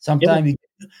store. Yeah.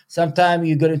 Sometimes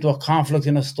you get into a conflict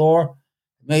in a store.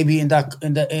 Maybe in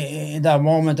that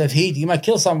moment of heat, you might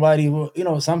kill somebody.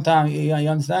 Sometimes you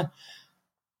understand.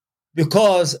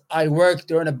 Because I worked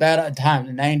during a bad time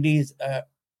in the 90s.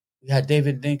 We had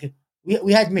David Lincoln.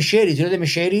 We had machetes. You know the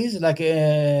machetes, like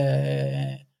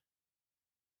the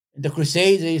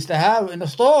Crusades they used to have in the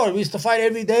store. We used to fight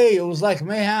every day. It was like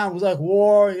mayhem. It was like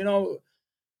war.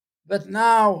 But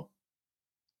now,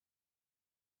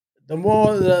 the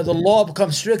more the law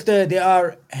becomes stricter, they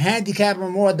are handicapping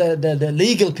more the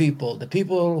legal people, the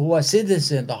people who are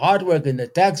citizens, the hardworking, the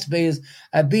taxpayers,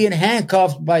 are being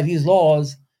handcuffed by these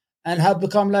laws and have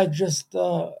become like just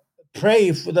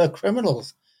prey for the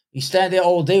criminals. You stand there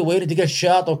all day waiting to get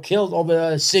shot or killed over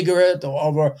a cigarette or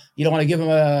over you don't want to give them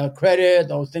a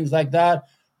credit or things like that.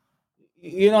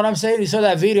 You know what I'm saying? You saw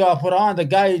that video I put on. The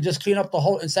guy just cleaned up the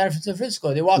whole in San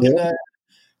Francisco. They walk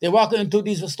into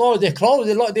these stores. They close.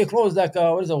 They close like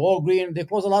what is it? Walgreens. They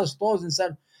close a lot of stores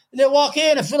inside. They walk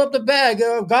in and fill up the bag.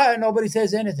 Guy, nobody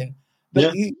says anything.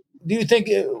 But do you think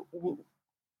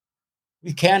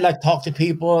we can like talk to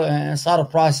people and start a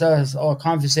process or a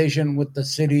conversation with the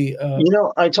city?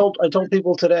 I told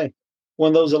people today,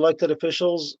 when those elected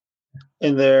officials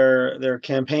and their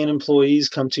campaign employees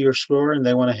come to your store and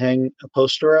they want to hang a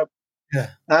poster up,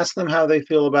 ask them how they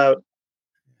feel about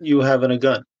you having a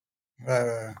gun.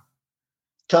 Right.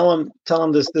 Tell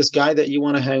them this guy that you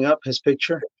want to hang up his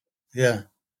picture. Yeah.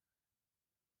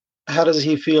 How does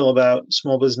he feel about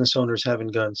small business owners having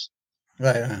guns?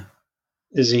 Right.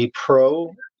 Is he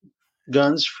pro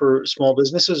guns for small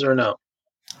businesses or no?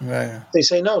 Right. They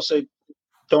say no, so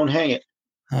don't hang it.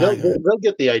 They'll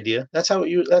get the idea. That's how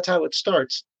it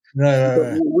starts.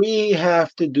 Right. We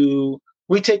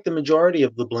take the majority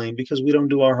of the blame because we don't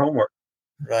do our homework.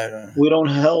 Right. We don't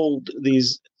hold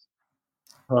these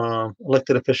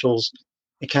elected officials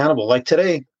accountable. Like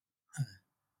today,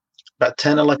 about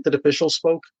 10 elected officials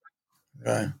spoke.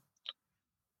 Right.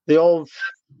 They all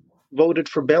voted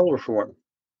for bail reform.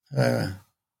 Right.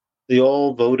 They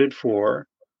all voted for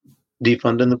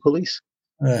defunding the police.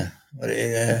 Right.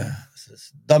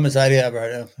 It's the dumbest idea I've ever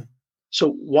heard of.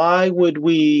 So why would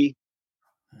we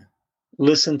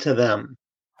listen to them?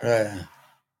 Right.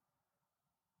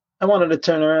 I wanted to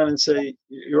turn around and say,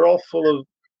 you're all full of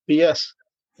BS.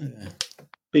 Yeah.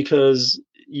 Because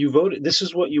you voted. This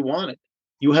is what you wanted.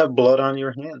 You have blood on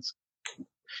your hands.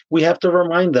 We have to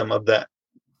remind them of that.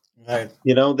 Right.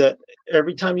 That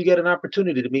every time you get an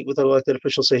opportunity to meet with an elected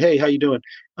official, say, hey, how you doing?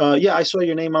 Yeah, I saw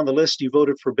your name on the list. You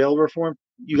voted for bail reform.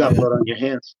 You got blood on your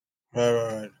hands.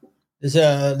 Right. This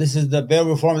is the bail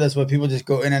reform. That's where people just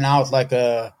go in and out like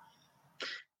a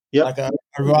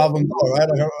revolving door, right?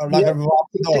 Like a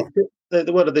revolving door.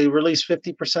 What did they release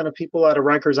 50% of people out of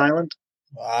Rikers Island?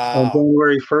 Wow. On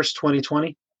January 1st,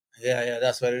 2020. Yeah,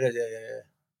 that's what it is. Yeah.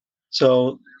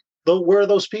 So, where are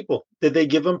those people? Did they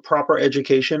give them proper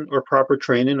education or proper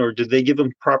training, or did they give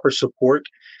them proper support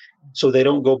so they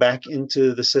don't go back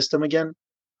into the system again?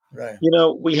 Right.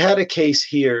 We had a case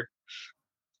here.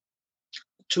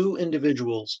 2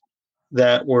 individuals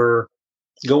that were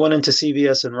going into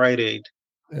CVS and Rite Aid,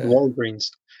 Walgreens.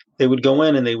 They would go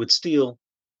in and they would steal,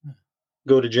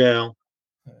 go to jail,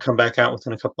 come back out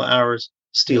within a couple of hours,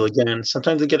 steal again.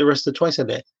 Sometimes they get arrested twice a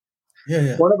day.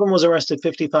 Yeah. One of them was arrested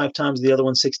 55 times, the other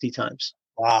one 60 times.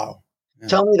 Wow. Yeah.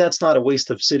 Tell me that's not a waste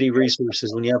of city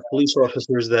resources when you have police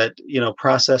officers that,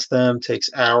 process them, takes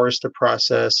hours to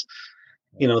process.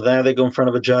 Then they go in front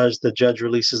of a judge, the judge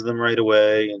releases them right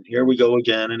away, and here we go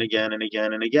again and again and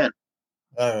again and again.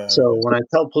 So when I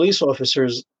tell police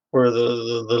officers or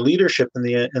the leadership in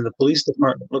the police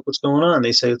department, look what's going on,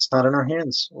 they say it's not in our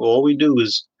hands. All we do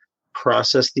is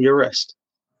process the arrest.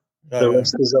 The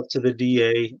rest is up to the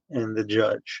DA and the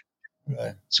judge.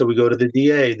 Right. So we go to the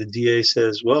DA. The DA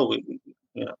says, well,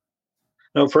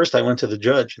 no, first I went to the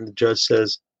judge, and the judge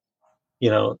says,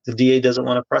 the DA doesn't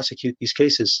want to prosecute these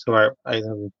cases, so I have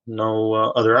no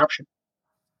other option.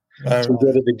 Right. So we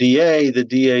go to the DA. The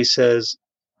DA says,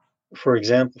 for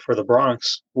example, for the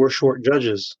Bronx, we're short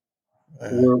judges.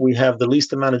 Right. We have the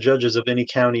least amount of judges of any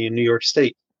county in New York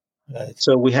State. Right.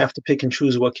 So we have to pick and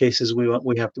choose what cases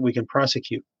we can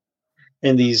prosecute.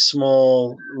 And these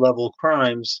small level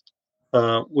crimes,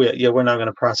 we're not going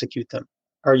to prosecute them.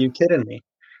 Are you kidding me?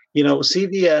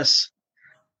 CVS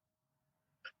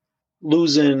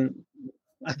losing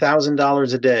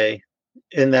 $1,000 a day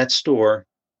in that store.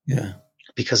 Yeah.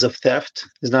 because of theft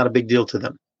is not a big deal to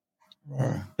them.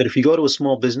 Right. But if you go to a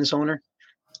small business owner,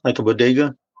 like a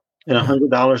bodega, and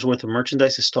 $100 worth of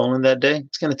merchandise is stolen that day,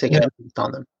 it's going to take an impact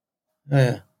on them.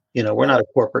 Yeah. We're not a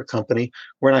corporate company.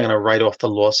 We're not going to write off the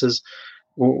losses.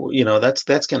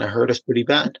 That's going to hurt us pretty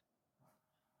bad.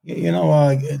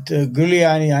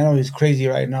 Giuliani, I know he's crazy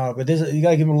right now, but you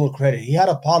got to give him a little credit. He had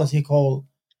a policy called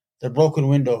the broken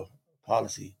window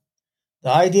policy. The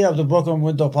idea of the broken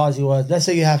window policy was, let's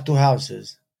say you have two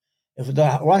houses. If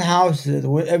the one house,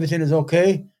 everything is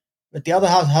okay, but the other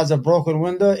house has a broken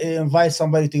window, it invites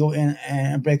somebody to go in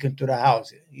and break into the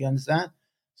house. You understand?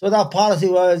 So that policy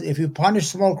was, if you punish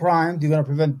small crimes, you're going to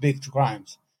prevent big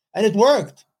crimes. And it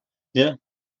worked. Yeah.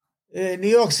 In New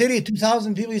York City,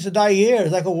 2,000 people used to die a year.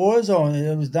 It's like a war zone.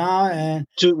 It was down and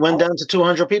went down to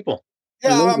 200 people.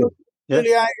 Yeah,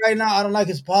 really, right now, I don't like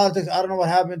his politics. I don't know what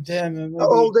happened to him.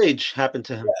 Old age happened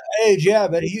to him. Age, yeah,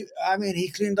 but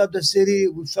he cleaned up the city.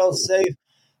 We felt safe.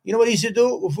 You know what he used to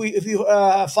do? If you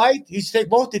fight, he used to take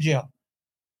both to jail.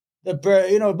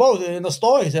 Both in the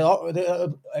store. He said,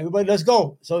 "Everybody, let's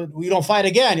go, so we don't fight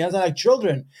again." He was like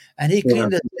children, and he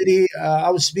cleaned the city. I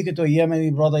was speaking to a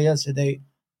Yemeni brother yesterday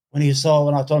when I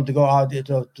told him to go out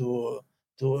to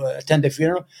attend the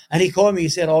funeral, and he called me. He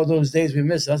said, "All those days we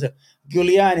missed." I said,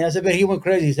 "Giuliani." I said, "But he went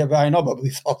crazy." He said, "But I know, but we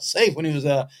felt safe when he was."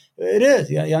 It is,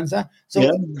 you understand? So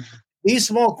these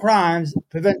small crimes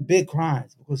prevent big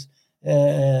crimes because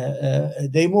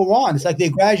they move on. It's like they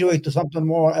graduate to something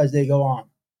more as they go on.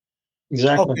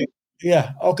 Exactly. Okay.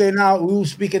 Yeah. Okay. Now we were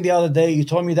speaking the other day. You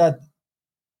told me that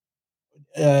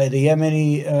the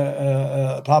Yemeni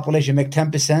population make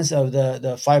 10% of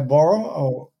the 5 borough.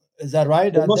 Or is that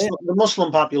right? The Muslim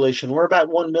population. We're about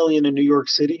 1 million in New York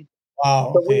City.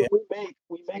 Wow. Okay.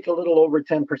 We make a little over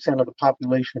 10% of the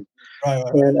population. Right.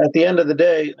 And at the end of the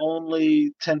day,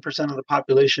 only 10% of the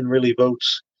population really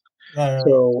votes. Right.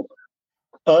 So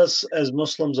us as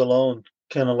Muslims alone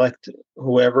can elect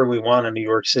whoever we want in New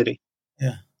York City.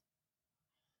 Yeah.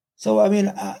 So, I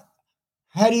mean,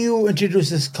 how do you introduce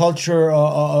this culture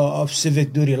of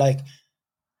civic duty? Like,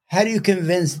 how do you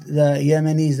convince the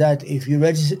Yemenis that if you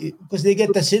register, because they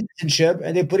get the citizenship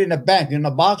and they put it in a bank, in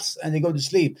a box, and they go to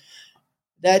sleep,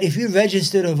 that if you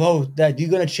register to vote, that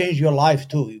you're going to change your life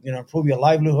too. You're going to improve your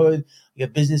livelihood, your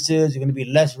businesses. You're going to be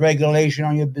less regulation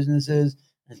on your businesses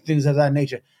and things of that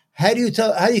nature. How do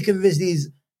you convince these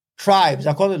tribes?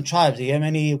 I call them tribes, the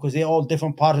Yemeni, because they're all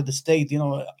different parts of the state.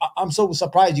 I'm so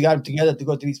surprised you got them together to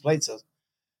go to these places.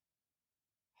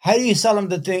 How do you sell them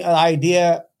the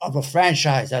idea of a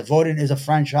franchise, that voting is a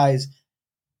franchise,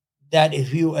 that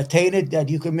if you attain it, that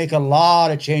you can make a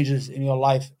lot of changes in your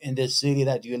life in this city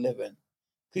that you live in?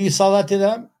 Can you sell that to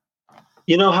them?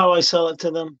 You know how I sell it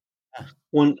to them?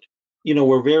 When,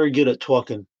 we're very good at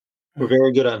talking. We're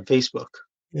very good on Facebook.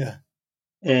 Yeah.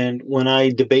 And when I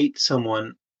debate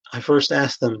someone, I first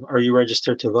ask them, are you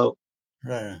registered to vote?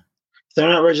 Right. If they're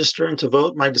not registering to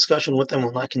vote, my discussion with them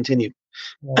will not continue.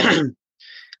 Right.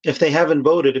 If they haven't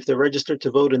voted, if they're registered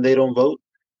to vote and they don't vote,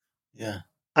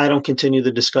 I don't continue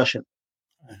the discussion.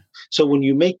 Right. So when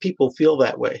you make people feel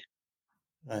that way,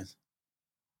 right,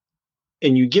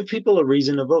 and you give people a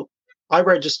reason to vote.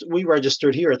 We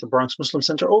registered here at the Bronx Muslim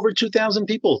Center over 2,000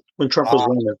 people when Trump was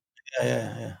running.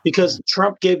 Yeah. Because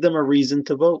Trump gave them a reason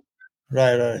to vote.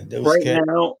 Right.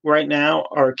 Right now,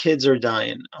 our kids are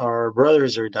dying. Our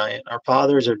brothers are dying. Our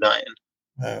fathers are dying.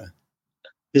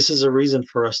 This is a reason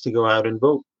for us to go out and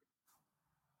vote.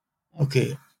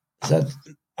 Okay. So,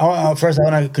 first, I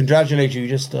want to congratulate you. You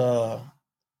just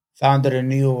founded a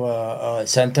new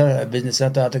center, a business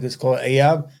center. I think it's called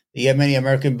AYAB, the Yemeni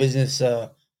American Business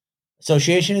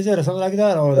Association, is it, or something like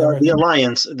that? Or the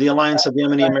Alliance of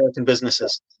Yemeni American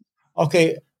Businesses.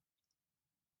 Okay.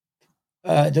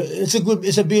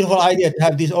 It's a beautiful idea to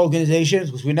have these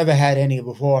organizations, because we never had any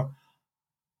before.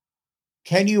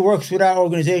 Can you work through that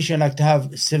organization, like to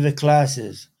have civic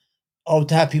classes, or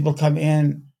to have people come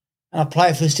in and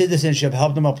apply for citizenship,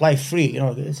 help them apply free?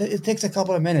 It takes a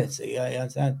couple of minutes. You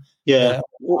understand? Yeah,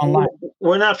 online.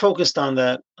 We're not focused on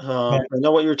that. I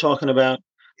know what you're talking about.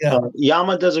 Yeah.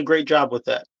 Yama does a great job with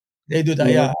that. They do that.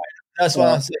 Yeah, that's what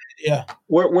I said. Yeah,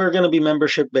 we're going to be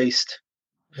membership based.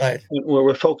 Right.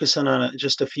 We're focusing on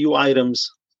just a few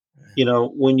items.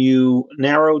 When you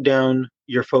narrow down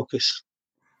your focus,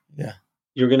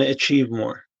 you're going to achieve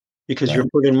more because you're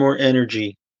putting more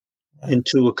energy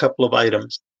into a couple of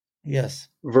items. Yes.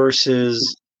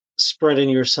 Versus spreading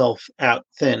yourself out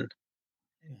thin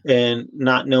and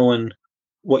not knowing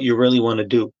what you really want to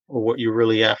do or what you're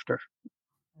really after.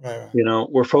 Right.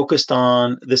 We're focused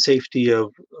on the safety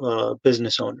of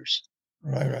business owners.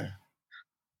 Right.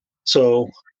 So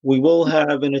we will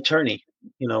have an attorney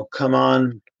come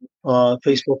on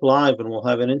Facebook Live, and we'll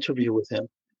have an interview with him.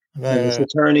 And this Right.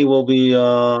 attorney will be,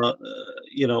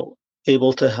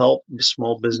 able to help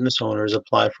small business owners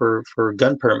apply for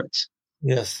gun permits.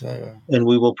 Yes. And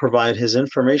we will provide his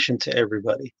information to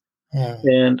everybody. Uh,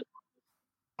 And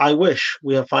I wish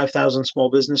we have 5,000 small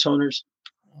business owners.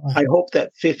 I hope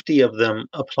that 50 of them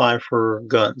apply for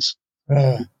guns,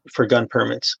 for gun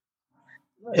permits.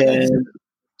 And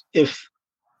if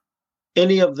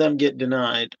any of them get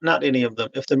denied, not any of them,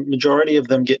 if the majority of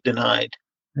them get denied,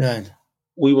 right.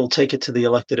 we will take it to the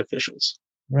elected officials.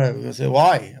 Right. We'll say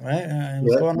why, right?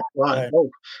 What's going on? Why? Right. Oh,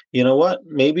 you know what?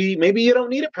 Maybe you don't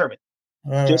need a permit.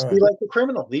 Just be Right. like the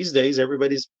criminal. These days,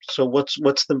 everybody's. So what's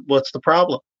the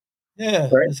problem? Yeah.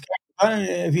 Right? It's kind of,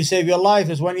 if you save your life,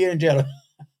 it's 1 year in jail.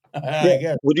 I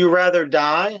guess. Would you rather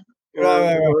die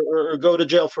Right. or go to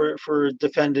jail for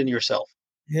defending yourself?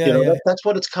 Yeah. That's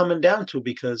what it's coming down to,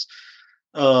 because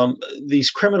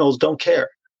these criminals don't care,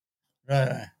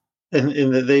 Right.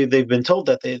 and they've been told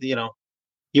that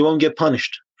you won't get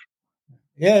punished.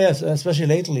 Yeah, yes, especially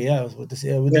lately, with this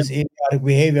idiotic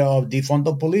behavior of defund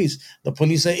the police. The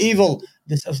police are evil.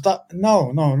 This stuff.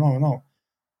 No.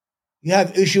 You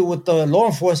have issue with the law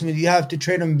enforcement. You have to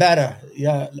train them better.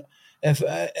 Yeah, if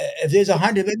there's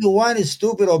 100, maybe one is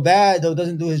stupid or bad or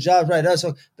doesn't do his job right.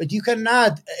 Also, but you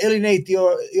cannot alienate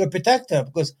your protector,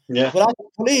 because without the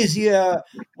police,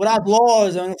 without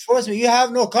laws and enforcement, you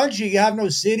have no country, you have no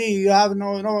city, you have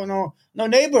no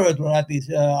neighborhood without these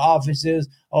officers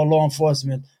or law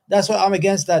enforcement. That's why I'm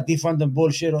against that defunding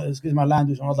bullshit, or excuse my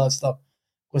language, and all that stuff.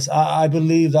 Because I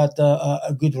believe that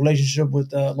a good relationship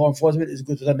with law enforcement is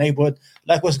good for the neighborhood.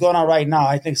 Like what's going on right now,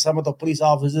 I think some of the police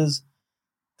officers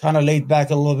kind of laid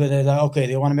back a little bit. They're like, okay,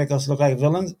 they want to make us look like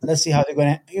villains. Let's see how they're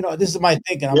going to, this is my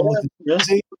thinking. I'm looking. They're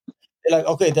like,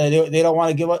 okay, they don't want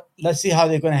to give up. Let's see how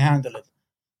they're going to handle it.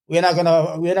 We're not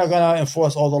gonna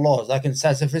enforce all the laws. Like in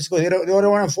San Francisco, they don't want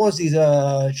to enforce these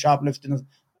shoplifting.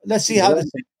 Let's see how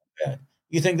this.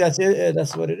 You think that's it?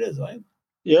 That's what it is, right?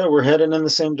 Yeah, we're heading in the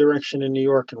same direction in New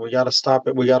York, and we got to stop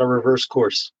it. We got to reverse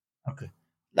course. Okay.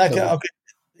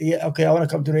 Okay. I want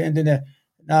to come to the end of that.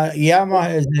 Now,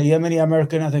 YAMA is the Yemeni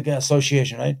American, I think,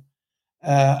 Association, right?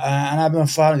 And I've been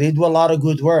following. They do a lot of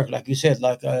good work, like you said,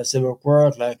 like civic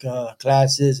work, like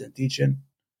classes and teaching.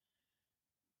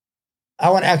 I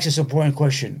want to ask you some important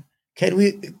question.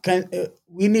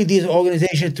 We need these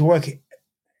organizations to work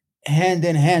hand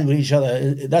in hand with each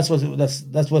other? That's what's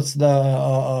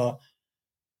the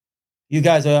you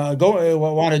guys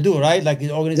want to do, right? Like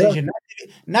the organization,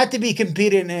 not to be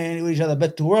competing with each other,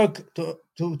 but to work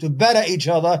to better each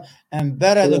other and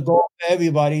better the goal for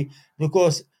everybody.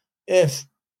 Because if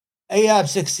AYAB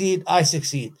succeed, I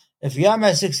succeed. If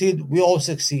YAMA succeed, we all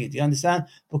succeed. You understand?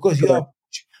 Because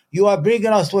you are bringing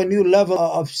us to a new level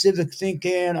of civic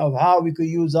thinking, of how we could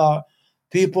use our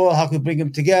people, how we bring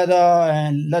them together,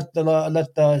 and let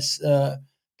the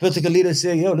political leaders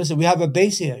say, "Yo, listen, we have a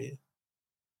base here."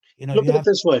 Look at it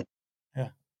this way. Yeah.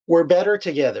 We're better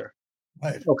together.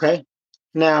 Right. Okay.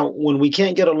 Now, when we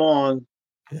can't get along,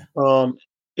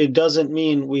 it doesn't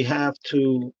mean we have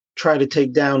to try to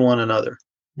take down one another.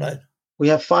 Right. We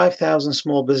have 5,000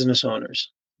 small business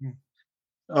owners.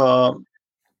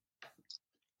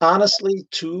 Honestly,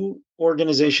 2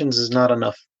 organizations is not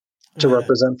enough to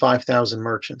represent 5,000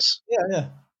 merchants. Yeah.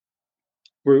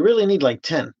 We really need like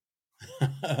 10.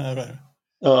 Right.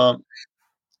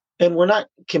 And we're not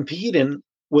competing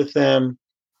with them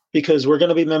because we're going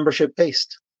to be membership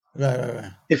based.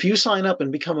 Right. If you sign up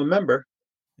and become a member,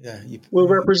 we'll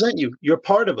represent you. You're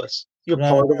part of us. You're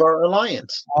part of our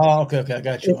alliance. Oh, okay, I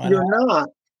got you. If you're not,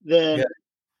 then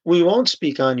we won't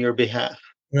speak on your behalf.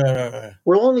 Right.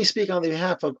 We'll only speak on the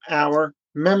behalf of our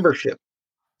membership.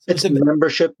 So it's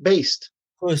membership based.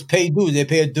 So it's pay dues. They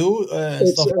pay a due.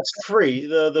 It's free.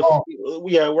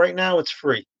 Right now it's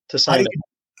free to sign up.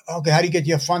 Okay, how do you get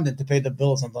your funding to pay the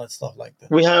bills and that stuff like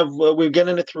that? We're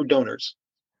getting it through donors.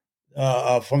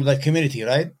 From the community,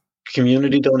 right?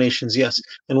 Community donations, yes.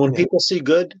 And when people see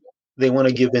good, they want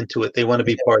to give into it. They want to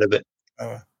be part of it.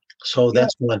 So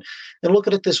that's one. And look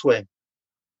at it this way.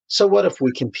 So what if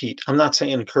we compete? I'm not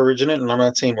saying encouraging it, and I'm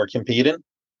not saying we're competing.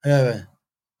 Yeah.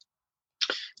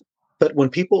 But when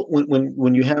people,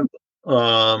 when you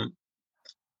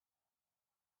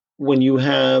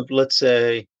have, let's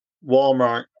say,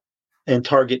 Walmart and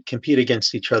Target compete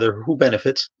against each other, who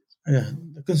benefits? Yeah,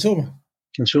 the consumer.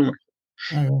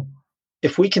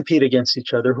 If we compete against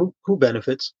each other, who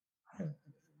benefits?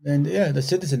 And the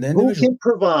citizen, the individual. Who can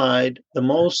provide the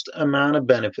most amount of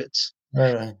benefits?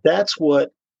 Right. That's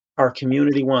what our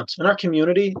community wants. And our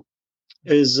community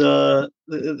is, they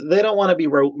don't want to be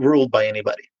ruled by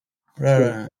anybody.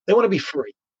 Right. They want to be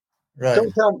free. Right.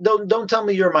 Don't tell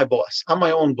me you're my boss. I'm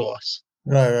my own boss.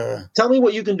 Right. Tell me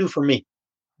what you can do for me.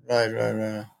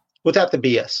 Right. Without the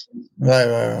BS.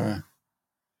 Right.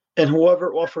 And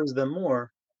whoever offers them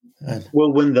more Right.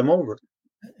 will win them over.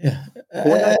 Yeah.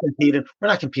 We're not competing. We're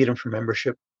not competing for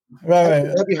membership. Right.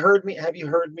 Have you heard me?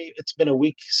 It's been a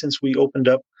week since we opened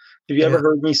up. Have you ever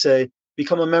heard me say,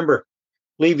 become a member,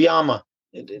 leave Yama?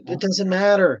 It doesn't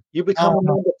matter. You become a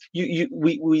member.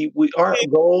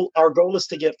 Our goal is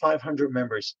to get 500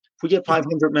 members. If we get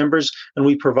 500 members and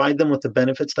we provide them with the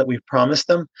benefits that we've promised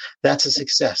them, that's a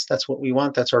success. That's what we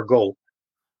want. That's our goal.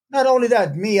 Not only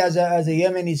that, me as a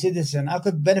Yemeni citizen, I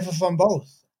could benefit from both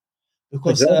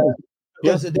because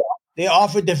they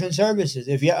offer different services.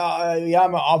 If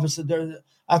Yama offers,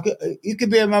 you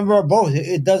could be a member of both.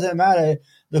 It doesn't matter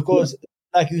because,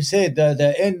 like you said,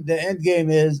 the end game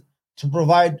is to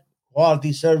provide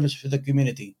quality service for the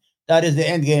community. That is the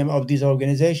end game of these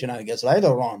organizations, I guess, right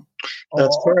or wrong?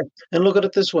 That's correct. And look at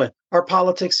it this way: our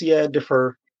politics,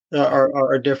 differ,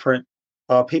 are different.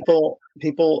 People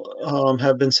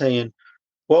have been saying,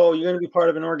 "Well, you're going to be part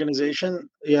of an organization."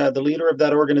 Yeah, the leader of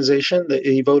that organization,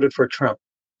 he voted for Trump.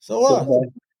 So what?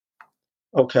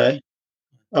 Okay.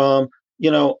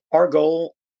 Our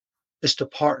goal is to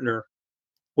partner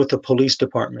with the police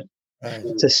department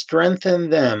to strengthen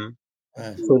them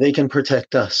so they can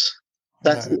protect us.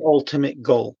 That's the ultimate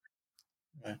goal.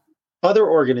 Other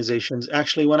organizations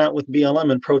actually went out with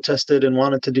BLM and protested and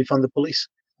wanted to defund the police.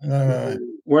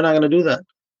 We're not going to do that.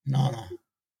 No.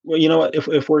 Well, you know what?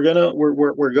 If we're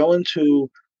going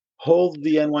to hold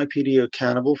the NYPD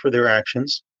accountable for their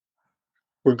actions,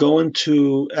 we're going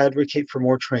to advocate for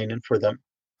more training for them.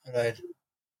 Right.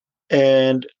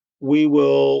 And we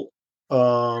will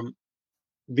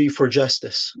be for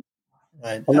justice.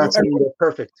 Right. I'm not saying they're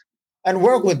perfect. And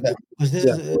work with them. Because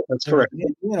that's correct.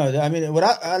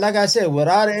 Without, like I said,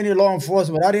 without any law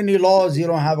enforcement, without any laws, you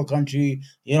don't have a country,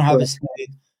 you don't have a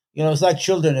state. It's like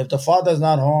children. If the father's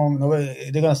not home,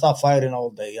 they're going to stop fighting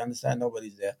all day. You understand?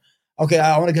 Nobody's there. Okay,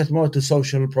 I want to get more to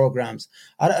social programs.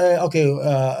 I'm going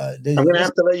to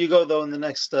have to let you go, though, in the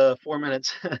next 4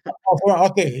 minutes.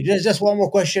 Okay, just one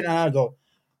more question and I'll go.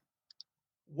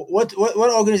 What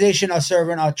organization are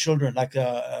serving our children, like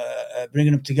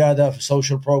bringing them together for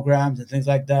social programs and things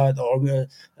like that, or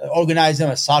organize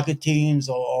them as soccer teams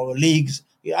or leagues?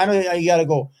 I know you got to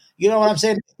go. You know what I'm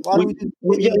saying?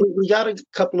 We got a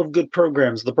couple of good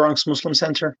programs. The Bronx Muslim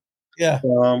Center. Yeah.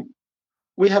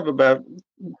 We have about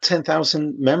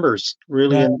 10,000 members,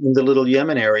 really, in the Little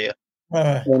Yemen area.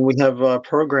 And we have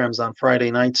programs on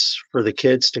Friday nights for the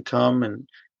kids to come and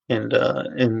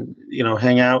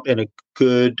hang out in a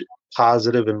good,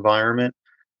 positive environment.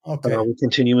 Okay. We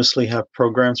continuously have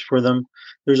programs for them.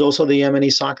 There's also the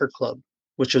Yemeni Soccer Club,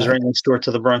 which is right next door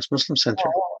to the Bronx Muslim Center.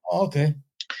 Okay.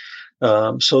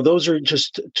 So those are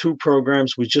just two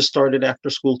programs. We just started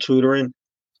after-school tutoring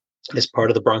as part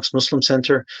of the Bronx Muslim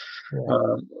Center.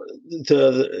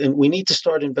 And we need to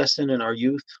start investing in our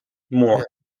youth more.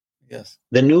 Yes.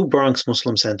 The new Bronx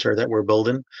Muslim Center that we're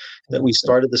building, that we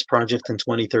started this project in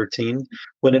 2013,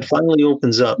 when it finally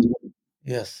opens up,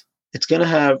 it's going to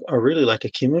have a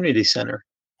community center.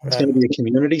 It's going to be a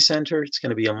community center. It's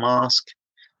going to be a mosque,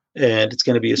 and it's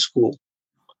going to be a school.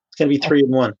 It's going to be 3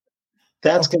 in 1.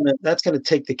 That's going to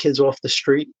take the kids off the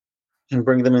street and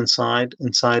bring them inside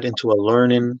into a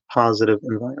learning, positive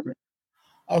environment.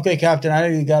 Okay, Captain, I know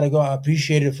you got to go. I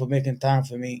appreciate it for making time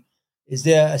for me. Is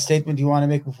there a statement you want to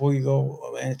make before you go,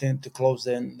 or anything to close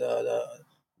in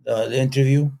the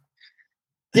interview?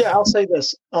 Yeah, I'll say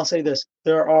this.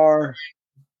 There are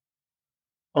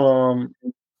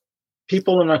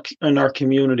people in our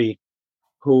community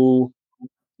who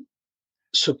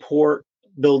support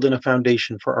building a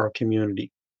foundation for our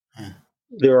community.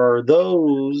 There are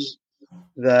those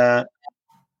that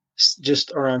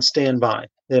just are on standby.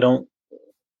 They don't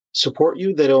support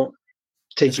you. They don't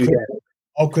take you down.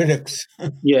 All critics.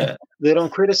 Yeah, they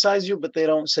don't criticize you, but they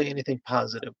don't say anything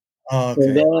positive. Okay.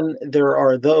 And then there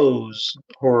are those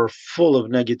who are full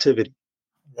of negativity.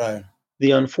 Right.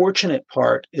 The unfortunate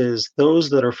part is those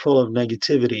that are full of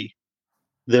negativity,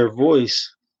 their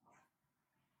voice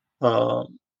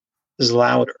is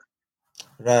louder.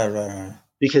 Right.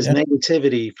 Because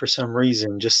negativity, for some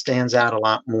reason, just stands out a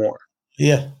lot more.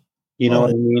 Yeah. You know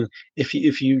what I mean?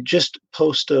 If you just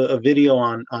post a video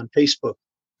on Facebook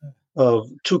of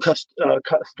two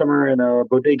customer and a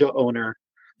bodega owner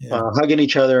hugging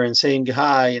each other and saying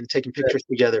hi and taking pictures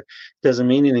together, doesn't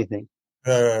mean anything.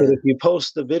 But if you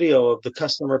post the video of the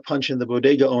customer punching the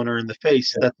bodega owner in the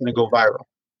face, that's going to go viral.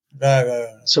 Right.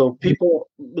 So people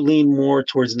lean more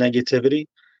towards negativity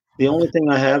The only thing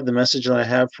I have, the message that I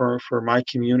have for my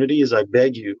community is I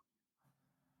beg you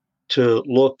to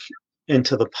look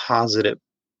into the positive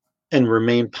and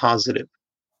remain positive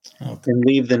and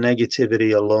leave the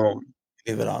negativity alone.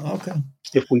 Leave it on. Okay.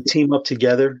 If we team up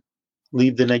together,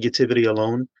 leave the negativity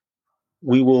alone,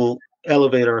 we will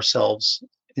elevate ourselves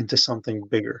into something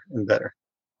bigger and better.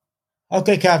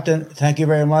 Okay, Captain. Thank you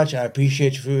very much. I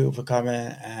appreciate you for coming,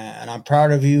 and I'm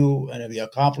proud of you and of your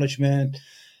accomplishment.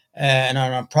 And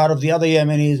I'm proud of the other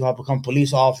Yemenis who have become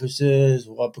police officers,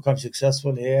 who have become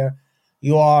successful here.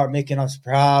 You are making us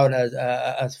proud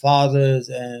as fathers,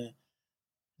 and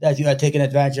that you are taking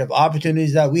advantage of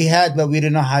opportunities that we had, but we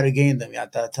didn't know how to gain them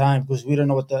at that time because we don't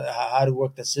know how to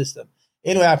work the system.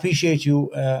 Anyway, I appreciate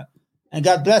you, and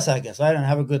God bless, I guess, right? And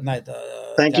have a good night.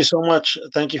 Thank you so much.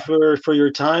 Thank you for your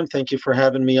time. Thank you for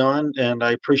having me on, and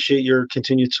I appreciate your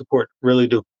continued support. Really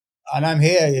do. And I'm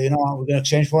here. We're gonna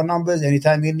exchange phone numbers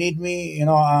anytime you need me.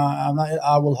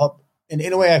 I will help in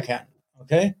any way I can.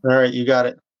 Okay. All right, you got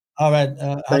it. All right.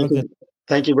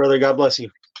 Thank you, brother. God bless you.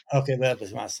 Okay, God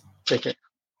bless, Master. Take care.